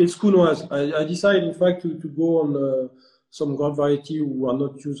not. It's Counoise. I decided, in fact, to go on some grape variety who are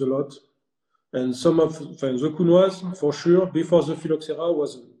not used a lot, and some of the Counoise for sure. Before the Phylloxera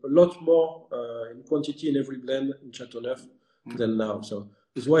was a lot more in quantity in every blend in Châteauneuf than now. So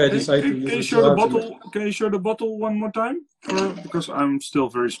that's why I decided to use. Can you show the bottle? Can you show the bottle one more time? Because I'm still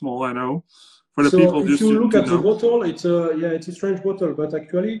very small, I know. For the people if you look at the bottle, it's a strange bottle, but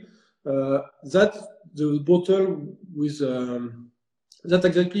actually that's the bottle with that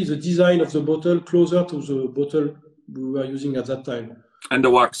exactly the design of the bottle closer to the bottle we were using at that time. And the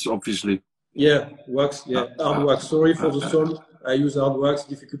wax, obviously. Yeah, wax. Yeah, hard wax. Sorry for the sound. I use hard wax,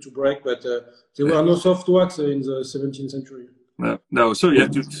 difficult to break, but there were no soft wax in the 17th century. No, so you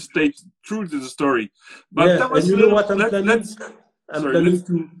have to stay true to the story. But yeah, that was, and you know what I'm planning? I'm planning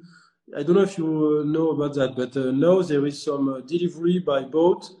to. I don't know if you know about that, but now there is some delivery by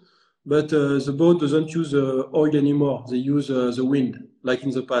boat, but the boat doesn't use oil anymore. They use the wind, like in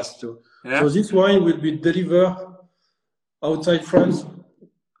the past. So this wine will be delivered outside France.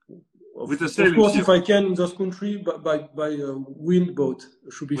 With a sailing of course, ship. If I can in this country, by a wind boat,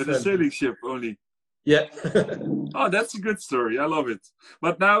 it should be with fun. A sailing ship only. Yeah. Oh, that's a good story. I love it.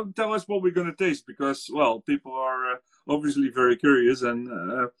 But now tell us what we're going to taste, because people are obviously very curious and.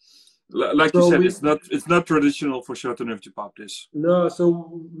 Like you said, it's not traditional for Châteauneuf-du-Pape. This. No,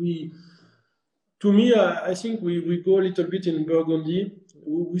 so to me, I think we go a little bit in Burgundy.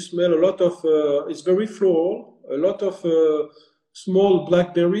 We smell a lot of. It's very floral. A lot of small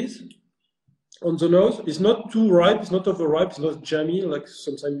blackberries on the nose. It's not too ripe. It's not overripe. It's not jammy like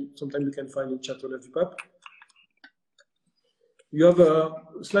sometimes you can find in Châteauneuf-du-Pape. You have a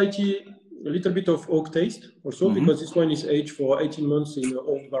little bit of oak taste also because this wine is aged for 18 months in an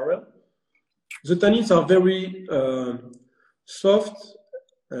old barrel. The tannins are very soft,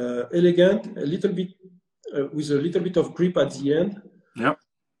 elegant, a little bit with a little bit of grip at the end. Yeah.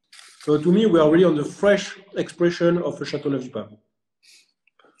 So to me, we are really on the fresh expression of a Châteauneuf-du-Pape.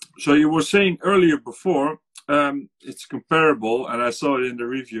 So you were saying earlier before, it's comparable, and I saw it in the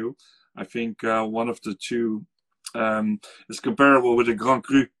review. I think one of the two is comparable with a Grand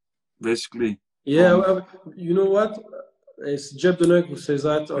Cru, basically. Yeah, you know what? It's Jeb Donug who says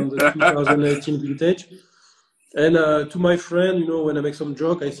that on the 2018 vintage. And to my friend, when I make some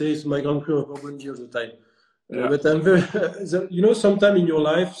joke, I say it's my Grand Cru of Burgundy all the time. But I'm very, sometime in your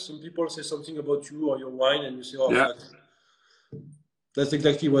life, some people say something about you or your wine, and you say, that's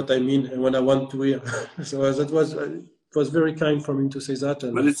exactly what I mean and what I want to hear. So that was was very kind for him to say that.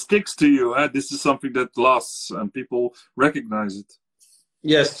 And but it sticks to you. This is something that lasts and people recognize it.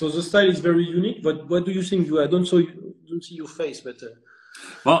 yes, so the style is very unique. But what do you think? I don't see your face, but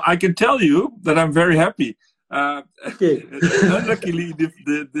well, I can tell you that I'm very happy. okay. Unluckily,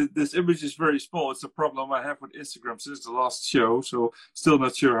 this image is very small. It's a problem I have with Instagram since the last show, so still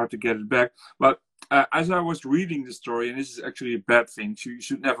not sure how to get it back. But as I was reading the story, and this is actually a bad thing, so you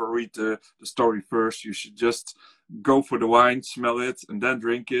should never read the story first. You should just go for the wine, smell it, and then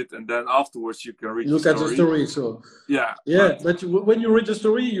drink it, and then afterwards you can read Look the at story. the story. So Yeah. but when you read the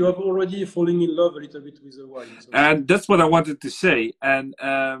story, you have already falling in love a little bit with the wine. So. And that's what I wanted to say. And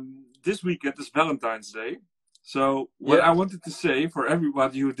this weekend is Valentine's Day. So what I wanted to say for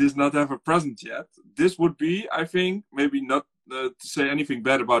everybody who does not have a present yet, this would be, I think, maybe not to say anything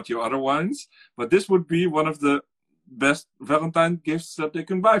bad about your other wines, but this would be one of the best Valentine gifts that they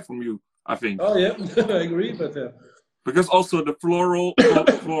can buy from you, I think. Oh yeah, I agree, but because also the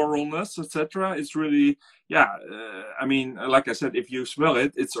floralness, etc., is really, I mean, like I said, if you smell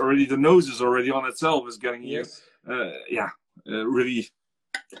it, it's already, the nose is already on itself is getting yes. you, really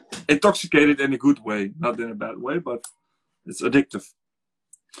intoxicated in a good way, not in a bad way, but it's addictive.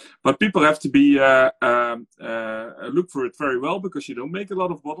 But people have to be look for it very well, because you don't make a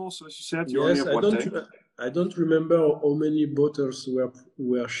lot of bottles, as you said. You only Yes, have one tank. I don't remember how many bottles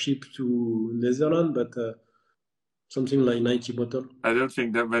were shipped to Netherlands, but something like 90 bottles. I don't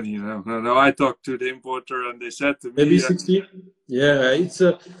think that many. No. I talked to the importer, and they said to me, maybe 60. Yeah, it's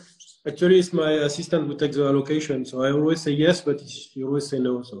actually it's my assistant who takes the allocation, so I always say yes, but he always say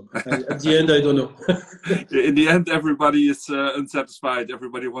no. So at the end, I don't know. In the end, everybody is unsatisfied.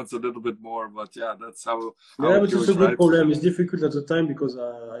 Everybody wants a little bit more, but yeah, that's how but it it's a goes, good problem. It's difficult at the time because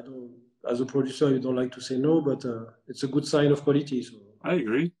I don't, as a producer, you don't like to say no, but it's a good sign of quality. So I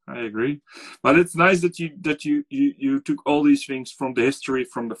agree. But it's nice that you took all these things from the history,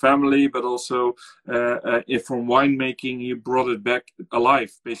 from the family, but also from winemaking, you brought it back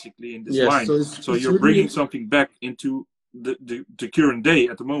alive, basically, in this wine. So you're really bringing something back into the current day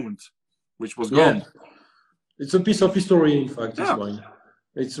at the moment, which was gone. It's a piece of history, in fact, this wine.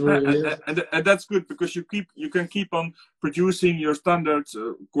 It's really and that's good, because you can keep on producing your standard,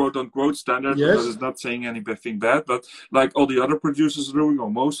 quote unquote standard, because it's not saying anything bad, but like all the other producers are doing,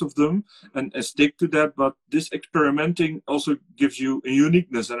 or most of them, and stick to that. But this experimenting also gives you a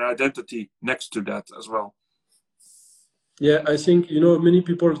uniqueness and identity next to that as well. Yeah, I think many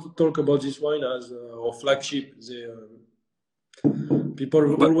people talk about this wine as our flagship.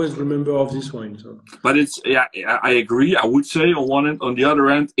 People always remember of this wine. So. But it's, I agree. I would say on one end, on the other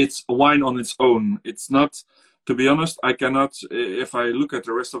end, it's a wine on its own. It's not, to be honest, I cannot, if I look at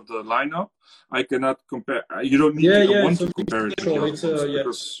the rest of the lineup, I cannot compare. You don't need to want to compare it.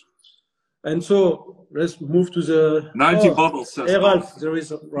 And so let's move to the 90 bottles. Hey, Ralph, there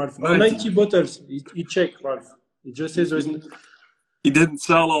is Ralph. 90 bottles. He checked, Ralph. He just says there is. He didn't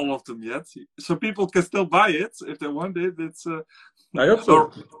sell all of them yet, so people can still buy it if they want it. It's I hope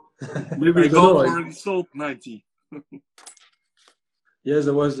so. Maybe Golf already sold 90. Yes,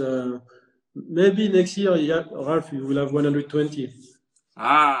 there was. Maybe next year, Ralph, you will have 120.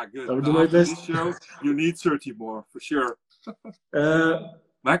 Ah, good. I will do my best. This show, you need 30 more for sure.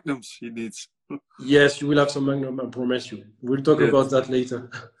 Magnums he needs. Yes, you will have some Magnum, I promise you. We'll talk about that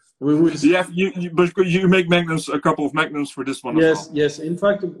later. We will. Yeah, you make Magnums, a couple of Magnums for this one. Yes. In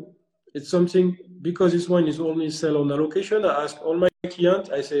fact, it's something, because this one is only sell on allocation. I ask all my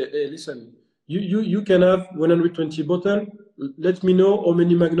clients. I say, hey, listen, you can have 120 bottle. Let me know how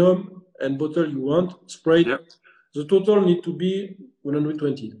many Magnum and bottle you want. Spray. Yep. The total need to be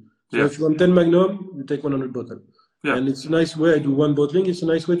 120. So if you want 10 Magnum, you take 100 bottle. Yeah. And it's a nice way. I do one bottling. It's a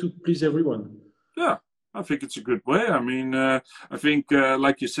nice way to please everyone. Yeah. I think it's a good way. I mean, I think,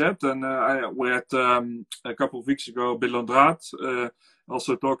 like you said, and we had a couple of weeks ago, Billandraat,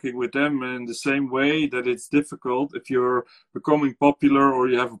 also talking with them in the same way, that it's difficult if you're becoming popular or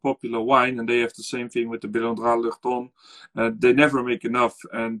you have a popular wine, and they have the same thing with the Billandraat Lurton. They never make enough,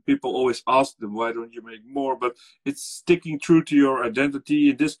 and people always ask them, why don't you make more? But it's sticking true to your identity.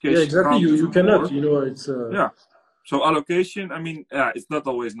 In this case, exactly. You cannot. It's So allocation, I mean, it's not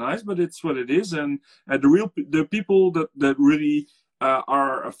always nice, but it's what it is. And the people that really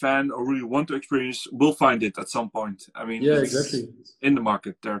are a fan or really want to experience will find it at some point. I mean, exactly. In the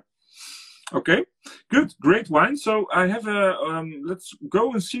market there. Okay, good, great wine. So I have let's go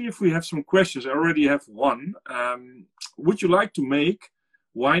and see if we have some questions. I already have one. Would you like to make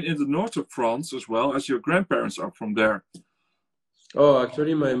wine in the north of France as well, as your grandparents are from there? Oh,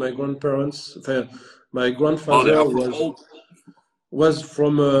 actually, my grandparents... My grandfather was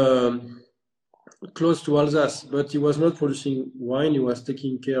from close to Alsace, but he was not producing wine. He was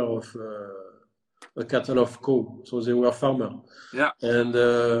taking care of a cattle of cow, so they were farmer. Yeah. And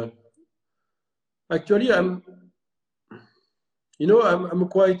actually, I'm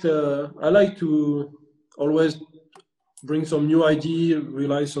quite. I like to always bring some new idea,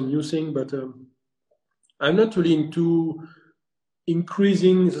 realize some new thing, but I'm not really into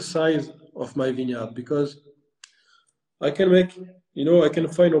increasing the size of my vineyard because I can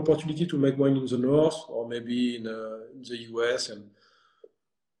find opportunity to make wine in the north or maybe in the US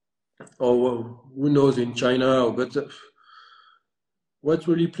or who knows in China. But what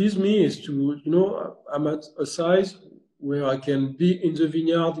really pleased me is to, I'm at a size where I can be in the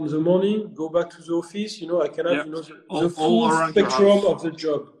vineyard in the morning, go back to the office. I can have the full spectrum of the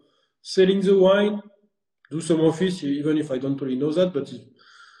job, selling the wine, do some office, even if I don't really know that. But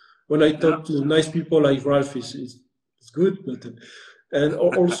when I talk to nice people like Ralph, it's good. But and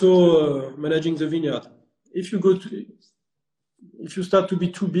also managing the vineyard. If you start to be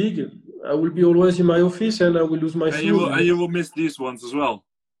too big, I will be always in my office and I will lose my food. And you will miss these ones as well.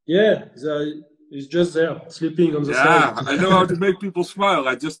 Yeah, it's just there, sleeping on the side. Yeah, I know how to make people smile.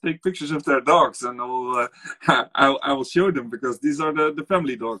 I just take pictures of their dogs and I will show them because these are the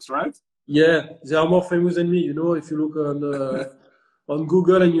family dogs, right? Yeah, they are more famous than me. If you look on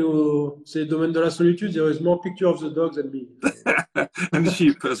Google and you say Domaine de la Solitude, there is more picture of the dogs than me. And the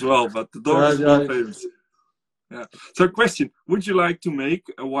sheep as well, but the dogs are more famous. Yeah. So, question: would you like to make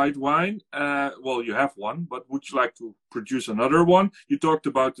a white wine? Well, you have one, but would you like to produce another one? You talked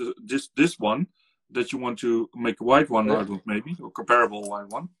about this one that you want to make a white one out of, maybe, or comparable white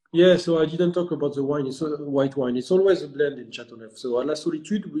one. Yeah. So I didn't talk about the wine. It's a white wine. It's always a blend in Châteauneuf. So à la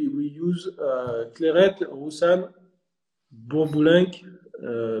Solitude, we use Clairette, Roussanne, Bourboulenc,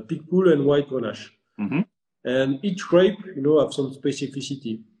 Picpoul, and white Grenache. Mm-hmm. And each grape, have some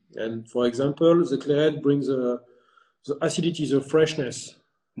specificity. And for example, the Clairette brings the acidity, the freshness.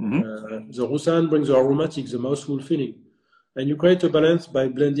 Mm-hmm. The Roussanne brings the aromatic, the mouthful feeling. And you create a balance by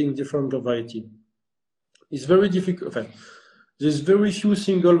blending different variety. It's very difficult. There's very few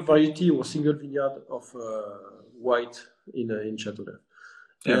single variety or single vineyard of white in Châteauneuf.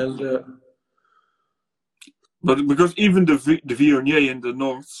 Yeah. And but because even the Viognier in the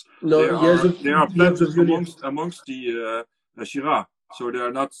north, they are planted amongst the Syrah. So they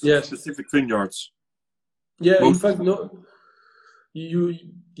are not specific vineyards. Yeah, in fact, no.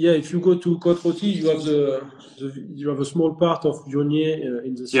 If you go to Côte-Rôtie, you have a small part of Viognier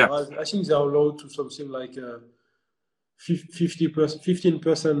in the Syrah. I think they are allowed to something like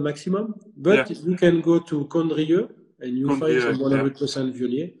 15% maximum. But you can go to Condrieu and you find some 100%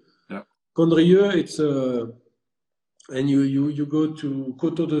 Viognier. Yeah. Condrieu, it's and you go to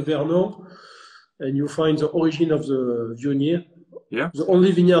Coteaux de Vernon and you find the origin of the Viognier. Yeah. The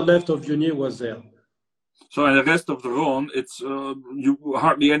only vineyard left of Viognier was there. So in the rest of the Rhône, it's you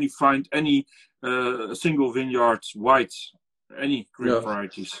hardly find any single vineyards white, any grape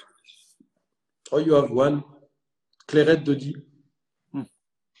varieties. Or you have one, Clairette de Die.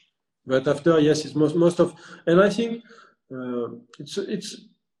 But after, yes, it's most of, and I think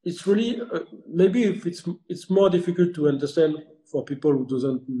it's really maybe if it's more difficult to understand for people who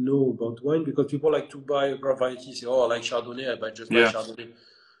doesn't know about wine because people like to buy a variety, say, I like Chardonnay, I buy just buy Chardonnay.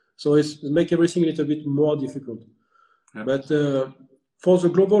 So it's make everything a little bit more difficult. Yeah. But for the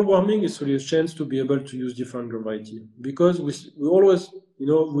global warming, it's really a chance to be able to use different variety because we always,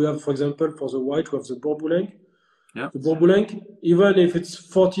 we have, for example, for the white, we have the Bourboulenc. Yeah. The Bourboulenc, even if it's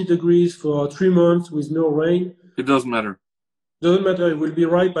 40 degrees for 3 months with no rain, it doesn't matter. Doesn't matter. It will be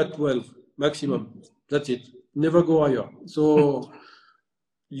ripe at 12 maximum. That's it. Never go higher. So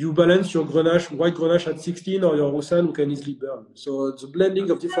you balance your Grenache, white Grenache at 16 or your Roussanne who can easily burn. So the blending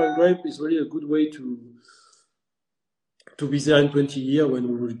of different grapes is really a good way to be there in 20 years when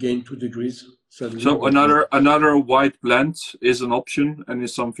we will gain 2 degrees. So another white blend is an option and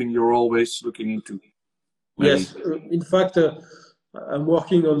is something you're always looking into. Maybe. Yes. In fact, I'm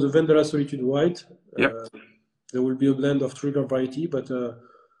working on the Vin de la Solitude white. There will be a blend of trigger variety, but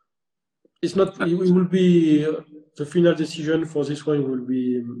it's not. It will be the final decision for this one will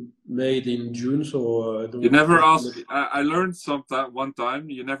be made in June. So you never ask. I learned one time.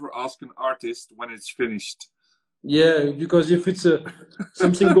 You never ask an artist when it's finished. Yeah, because if it's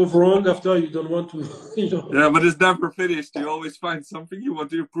something goes wrong after, you don't want to. Yeah, but it's never finished. You always find something you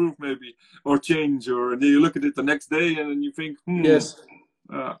want to improve, maybe, or change, and then you look at it the next day and then you think, yes.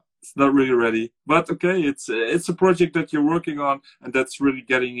 It's not really ready, but okay, it's a project that you're working on, and that's really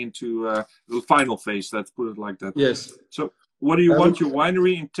getting into the final phase. Let's put it like that. Yes. So, what do you want your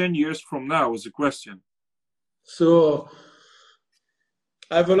winery in 10 years from now? Is the question. So,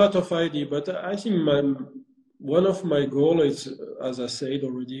 I have a lot of idea, but I think one of my goal is, as I said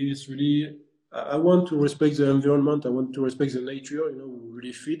already, is really I want to respect the environment. I want to respect the nature. You know, who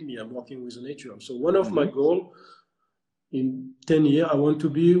really feed me. I'm working with the nature. So one of my goal in 10 years, I want to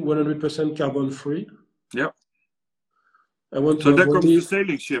be 100% carbon free. Yeah. I want So to that have comes only, the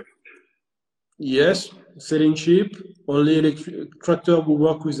sailing ship. yes, sailing ship, only tractor who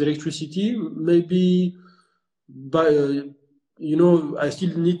work with electricity, maybe by, you know, I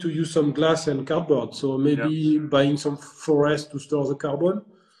still need to use some glass and cardboard. So maybe buying some forest to store the carbon.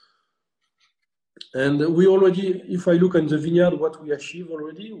 And we already, if I look on the vineyard, what we achieve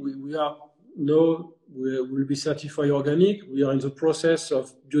already, we are now, we will be certified organic. We are in the process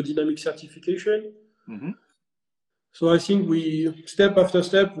of biodynamic certification. Mm-hmm. So I think we, step after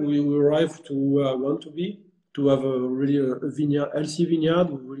step, we arrive to where I want to be, to have a really a vineyard, healthy vineyard.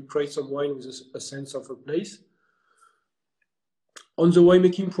 We will create some wine with a sense of a place. On the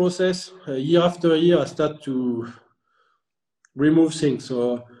winemaking process, year after year, I start to remove things.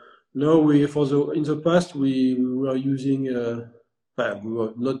 So now in the past, we were using, we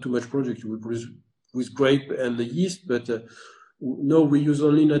were not too much product. We produce with grape and the yeast, but now we use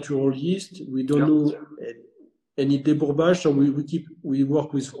only natural yeast. We don't do any débourbage, so we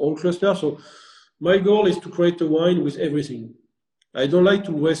work with all clusters. So my goal is to create a wine with everything. I don't like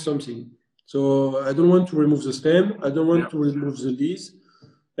to waste something. So I don't want to remove the stem. I don't want to remove the leaves.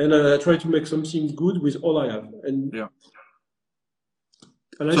 And I try to make something good with all I have. And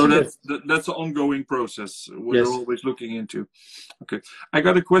so that's an ongoing process we're always looking into. Okay. I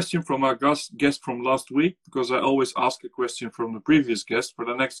got a question from our guest from last week, because I always ask a question from the previous guest for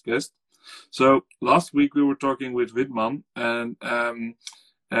the next guest. So last week we were talking with Widman, and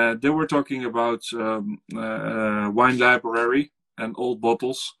they were talking about wine library and old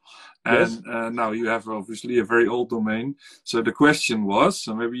bottles. And now you have obviously a very old domain. So the question was,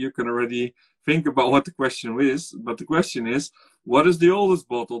 so maybe you can already think about what the question is, but the question is, what is the oldest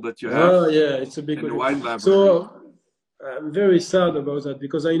bottle that you have? Oh, yeah, it's a big in the wine library? So I'm very sad about that,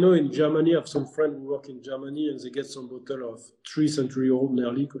 because I know in Germany, I have some friends who work in Germany, and they get some bottle of 3 century old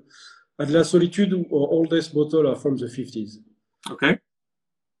nearly. At La Solitude, our oldest bottle are from the 50s. Okay.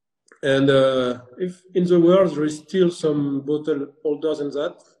 And if in the world there is still some bottle older than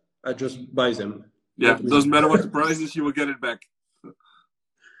that, I just buy them. Yeah, it doesn't matter what the price is, you will get it back.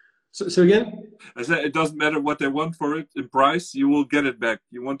 So again? I said it doesn't matter what they want for it in price, you will get it back.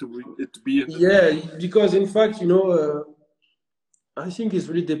 You want it to be in the... Yeah, because in fact, you know, I think it's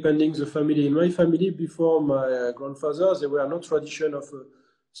really depending the family. In my family, before my grandfather, there were no tradition of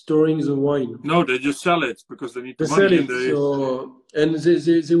storing the wine. No, they just sell it because they need the money. And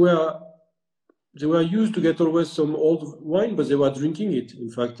they were used to get always some old wine, but they were drinking it. In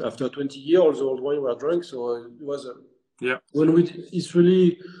fact, after 20 years, the old wine were drunk. So it was it's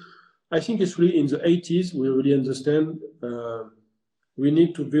really, I think it's really in the 80s we really understand we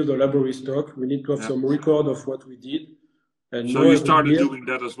need to build a library stock. We need to have some record of what we did. And so you started doing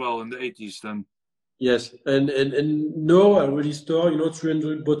that as well in the 80s then? Yes, and now I really store,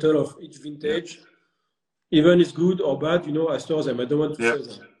 300 bottles of each vintage. Even it's good or bad, I store them. I don't want to sell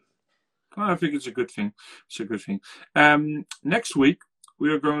them. I think it's a good thing. It's a good thing. Next week,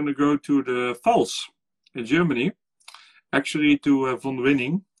 we are going to go to the Pfalz in Germany, actually to Von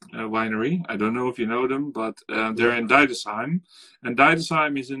Winning winery. I don't know if you know them, but they're in Deidesheim. And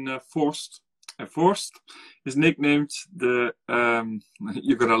Deidesheim is in Forst. And Forst is nicknamed the,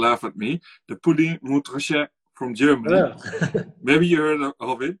 you're going to laugh at me, the Pudding Montrachet from Germany. Maybe you heard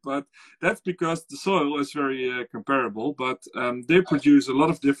of it, but that's because the soil is very comparable. But they produce a lot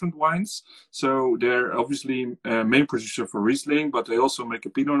of different wines. So they're obviously main producer for Riesling, but they also make a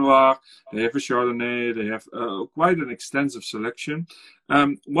Pinot Noir. They have a Chardonnay. They have quite an extensive selection.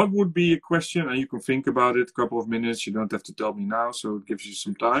 What would be a question, and you can think about it a couple of minutes. You don't have to tell me now, so it gives you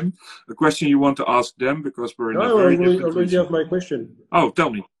some time. A question you want to ask them, because we're in a very different region. I already have my question. Oh, tell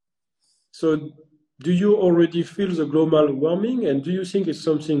me. So, do you already feel the global warming, and do you think it's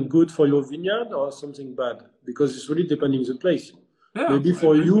something good for your vineyard or something bad? Because it's really depending on the place. Yeah, maybe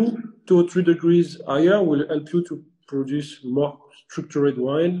for you, 2 or 3 degrees higher will help you to produce more structured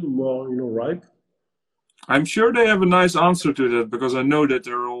wine, more ripe. I'm sure they have a nice answer to that, because I know that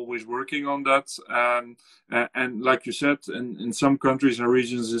they're always working on that. And like you said, in some countries and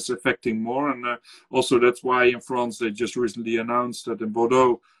regions, it's affecting more. And also that's why in France, they just recently announced that in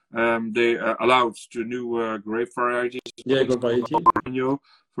Bordeaux, they allowed the new grape varieties. Yeah, grape variety.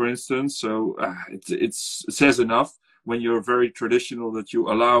 For instance. So it says enough when you're very traditional that you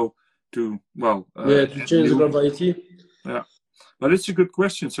allow to, to change the grape variety. Yeah. But it's a good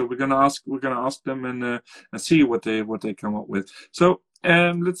question, so we're gonna ask them and see what they come up with. So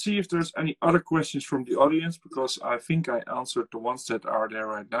Let's see if there's any other questions from the audience, because I think I answered the ones that are there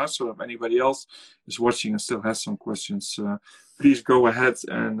right now. So if anybody else is watching and still has some questions, please go ahead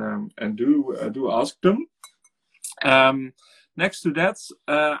and do ask them. Next to that,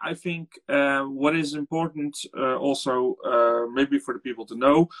 I think what is important also maybe for the people to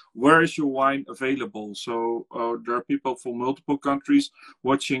know, where is your wine available? So there are people from multiple countries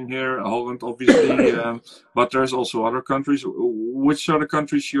watching here, Holland obviously, but there's also other countries. Which other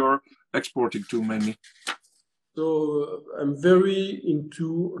countries you're exporting to mainly? So I'm very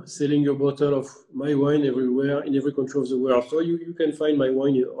into selling a bottle of my wine everywhere, in every country of the world. So you can find my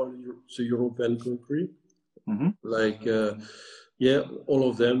wine in all the European country. Mm-hmm. Like, yeah, all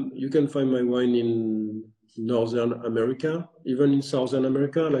of them. You can find my wine in Northern America, even in Southern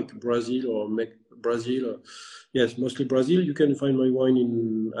America, like Brazil or Brazil. Yes, mostly Brazil. You can find my wine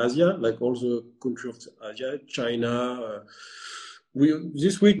in Asia, like all the countries of Asia, China.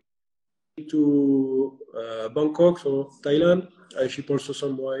 This week to Bangkok, so Thailand. I ship also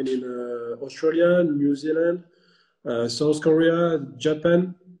some wine in Australia, New Zealand, South Korea,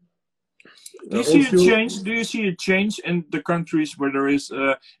 Japan. Do you see a change? Do you see a change in the countries where there is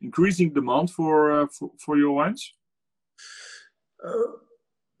increasing demand for your wines?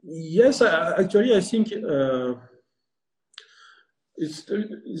 Yes, actually, I think there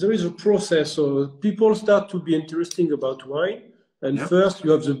is a process. So people start to be interesting about wine, and Yep. First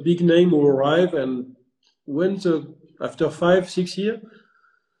you have the big name who arrive, and after 5-6 years,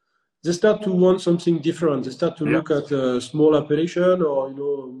 they start to want something different. They start to look at small appellation or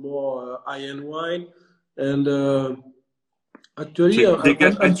more high-end wine. And actually,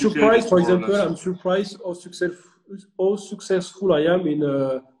 I'm surprised. For example, I'm surprised how successful I am in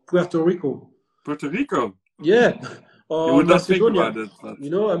Puerto Rico. Puerto Rico. Yeah. You would not think about it. But...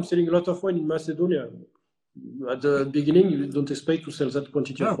 I'm selling a lot of wine in Macedonia. At the beginning, you don't expect to sell that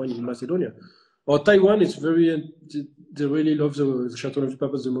quantity of wine in Macedonia. Or Taiwan is they really love the Chateau du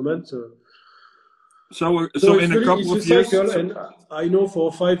Pape at the moment. So in a couple of years, and I know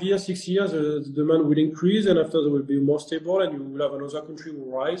for 5 years, 6 years, the demand will increase, and after there will be more stable, and you will have another country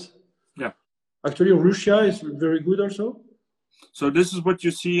will rise. Yeah. Actually, Russia is very good also. So this is what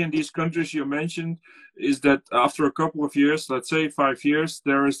you see in these countries you mentioned, is that after a couple of years, let's say 5 years,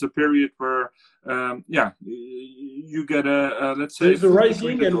 there is the period where, you get let's say... There's a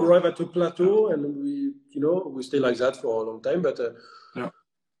rising and we arrive at a plateau, and we stay like that for a long time, but...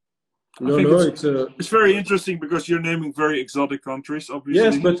 It's very interesting because you're naming very exotic countries, obviously.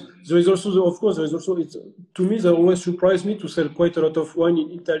 Yes, but there is also, to me, they always surprise me to sell quite a lot of wine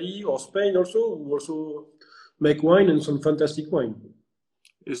in Italy or Spain also, who also make wine and some fantastic wine.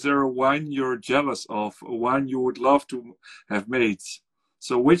 Is there a wine you're jealous of, a wine you would love to have made?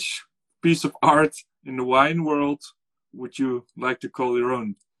 So which piece of art in the wine world would you like to call your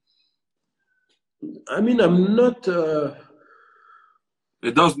own? I mean, I'm not...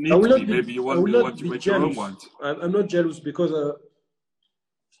 It doesn't need to be. Maybe you want to make your own wine. I'm not jealous because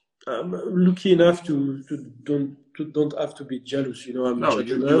I'm lucky enough to don't have to be jealous. You have a lot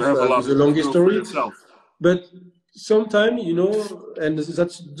of a long history. But sometimes, and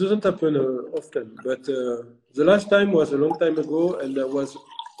that doesn't happen often. But the last time was a long time ago, and I was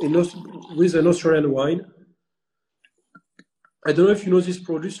with an Australian wine. I don't know if you know this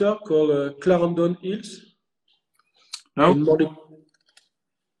producer called Clarendon Hills. No.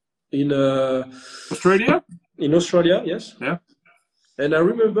 In Australia? In Australia, yes. Yeah. And I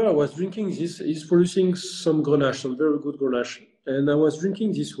remember I was drinking this. He's producing some Grenache, some very good Grenache. And I was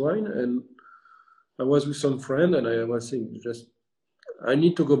drinking this wine, and I was with some friend, and I was saying, I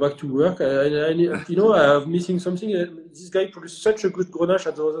need to go back to work. I'm missing something. This guy produced such a good Grenache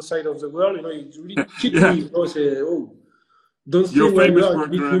at the other side of the world. It really kicked me. Don't stay where you are.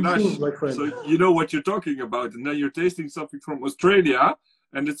 Grenache, my friend. So you know what you're talking about, and then you're tasting something from Australia.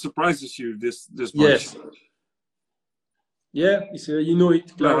 And it surprises you this much. Yes. Yeah,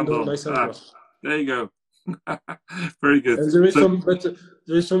 it. Clarendon, nice and well. There you go. Very good. And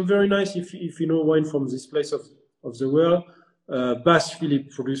there is some very nice, if you know wine from this place of the world. Bas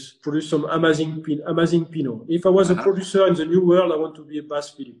Philippe produce some amazing Pinot. If I was a producer in the new world, I want to be a Bas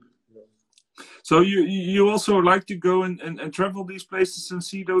Philippe. So you also like to go and travel these places and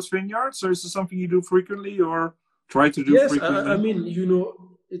see those vineyards? Or is this something you do frequently or try to do frequently? I mean,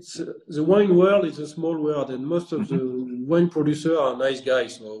 it's the wine world is a small world, and most of the wine producers are nice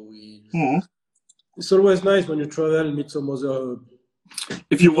guys. So it's always nice when you travel and meet some other.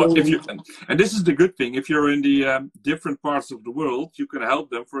 And this is the good thing. If you're in the different parts of the world, you can help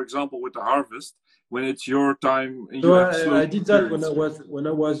them. For example, with the harvest, when it's your time. I did that when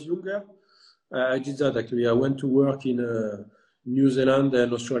I was younger. I did that actually. I went to work in New Zealand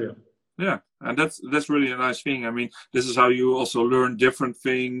and Australia. Yeah, and that's really a nice thing. I mean, this is how you also learn different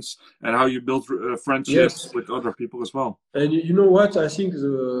things and how you build friendships with other people as well. And you know what? I think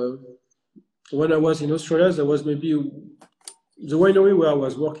when I was in Australia, there was maybe the winery where I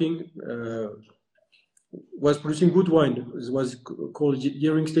was working was producing good wine. It was called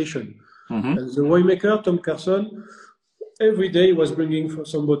Yearing Station. Mm-hmm. And the winemaker, Tom Carson, every day was bringing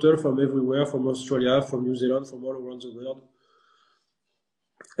some bottle from everywhere, from Australia, from New Zealand, from all around the world.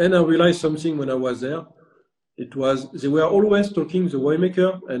 And I realized something when I was there. It was, they were always talking, the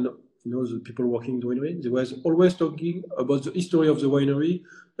winemaker and the people working the winery, they were always talking about the history of the winery.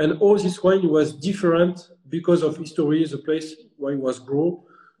 And all this wine was different because of history, the place where it was grown.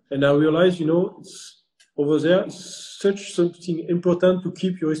 And I realized, over there, it's such something important to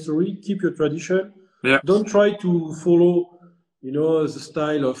keep your history, keep your tradition. Yeah. Don't try to follow, the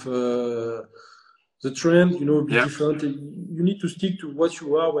style of the trend, be different. You need to stick to what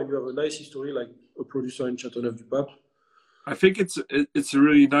you are when you have a nice history, like a producer in Châteauneuf-du-Pape. I think it's a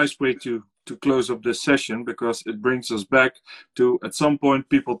really nice way to close up this session, because it brings us back to, at some point,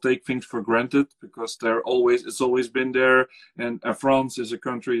 people take things for granted because it's always been there. And France is a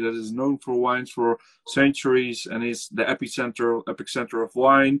country that is known for wines for centuries and is the epicenter of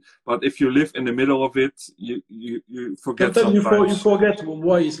wine. But if you live in the middle of it, you forget sometimes. You forget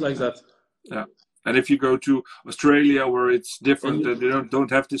why it's like that. Yeah. And if you go to Australia, where it's different, and they don't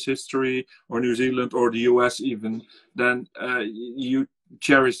have this history, or New Zealand or the US even, then you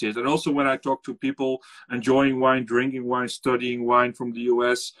cherish it. And also when I talk to people enjoying wine, drinking wine, studying wine from the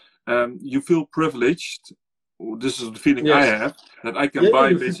US, you feel privileged. This is the feeling I have, that I can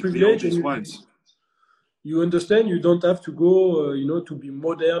buy basically all these wines. You understand, you don't have to go, to be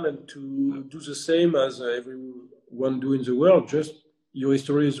modern and to do the same as everyone do in the world. Just your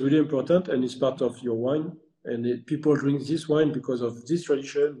history is really important, and it's part of your wine. And people drink this wine because of this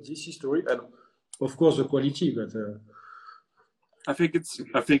tradition, this history, and of course the quality. But I think it's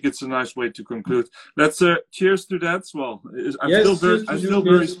a nice way to conclude. Let's cheers to that. Well, I'm still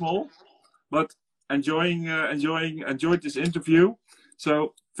very small, but enjoyed this interview.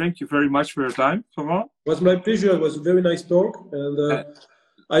 So thank you very much for your time, Florent. It was my pleasure. It was a very nice talk, and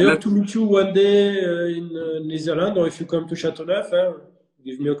I hope to meet you one day in New Zealand, or if you come to Châteauneuf,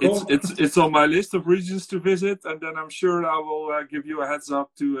 give me a call. It's on my list of regions to visit, and then I'm sure I will give you a heads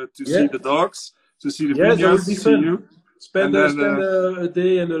up to see the dogs, to see the vineyards, to see you. Spend a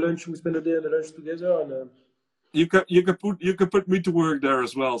day and a lunch. We spend a day and a lunch together, and you can put me to work there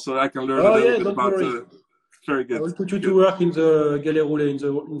as well, so I can learn a little bit about. Very good. I will put you to work in the Galets Roulés,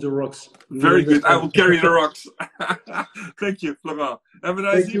 in the rocks. Very good. I will carry the rocks. Thank you, Florent. Have a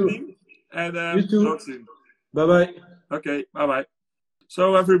nice evening, and talk soon. Bye bye. Okay. Bye bye.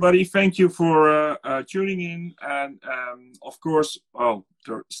 So everybody, thank you for tuning in, and of course,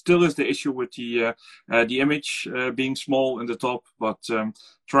 there still is the issue with the image being small in the top, but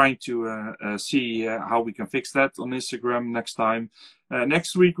trying to see how we can fix that on Instagram next time.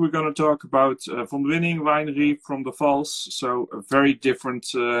 Next week we're going to talk about Von Winning Winery from the Pfalz, so a very different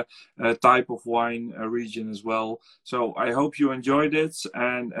type of wine region as well. So I hope you enjoyed it,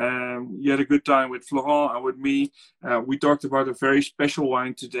 and you had a good time with Florent and with me. We talked about a very special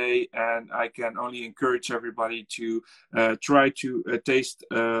wine today, and I can only encourage everybody to try to taste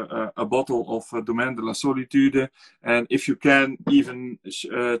a bottle of Domaine de la Solitude, and if you can, even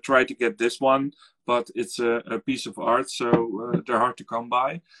try to get this one. But it's a piece of art, so they're hard to come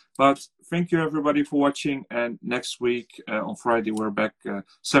by. But thank you everybody for watching, and next week on Friday we're back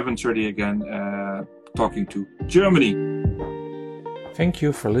 7:30 again, talking to Germany. Thank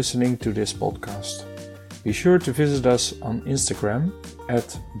you for listening to this podcast. Be sure to visit us on Instagram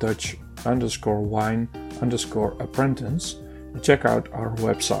at Dutch_wine_apprentice and check out our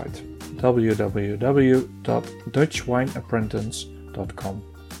website www.dutchwineapprentice.com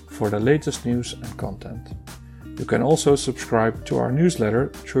for the latest news and content. You can also subscribe to our newsletter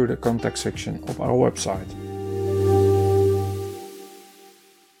through the contact section of our website.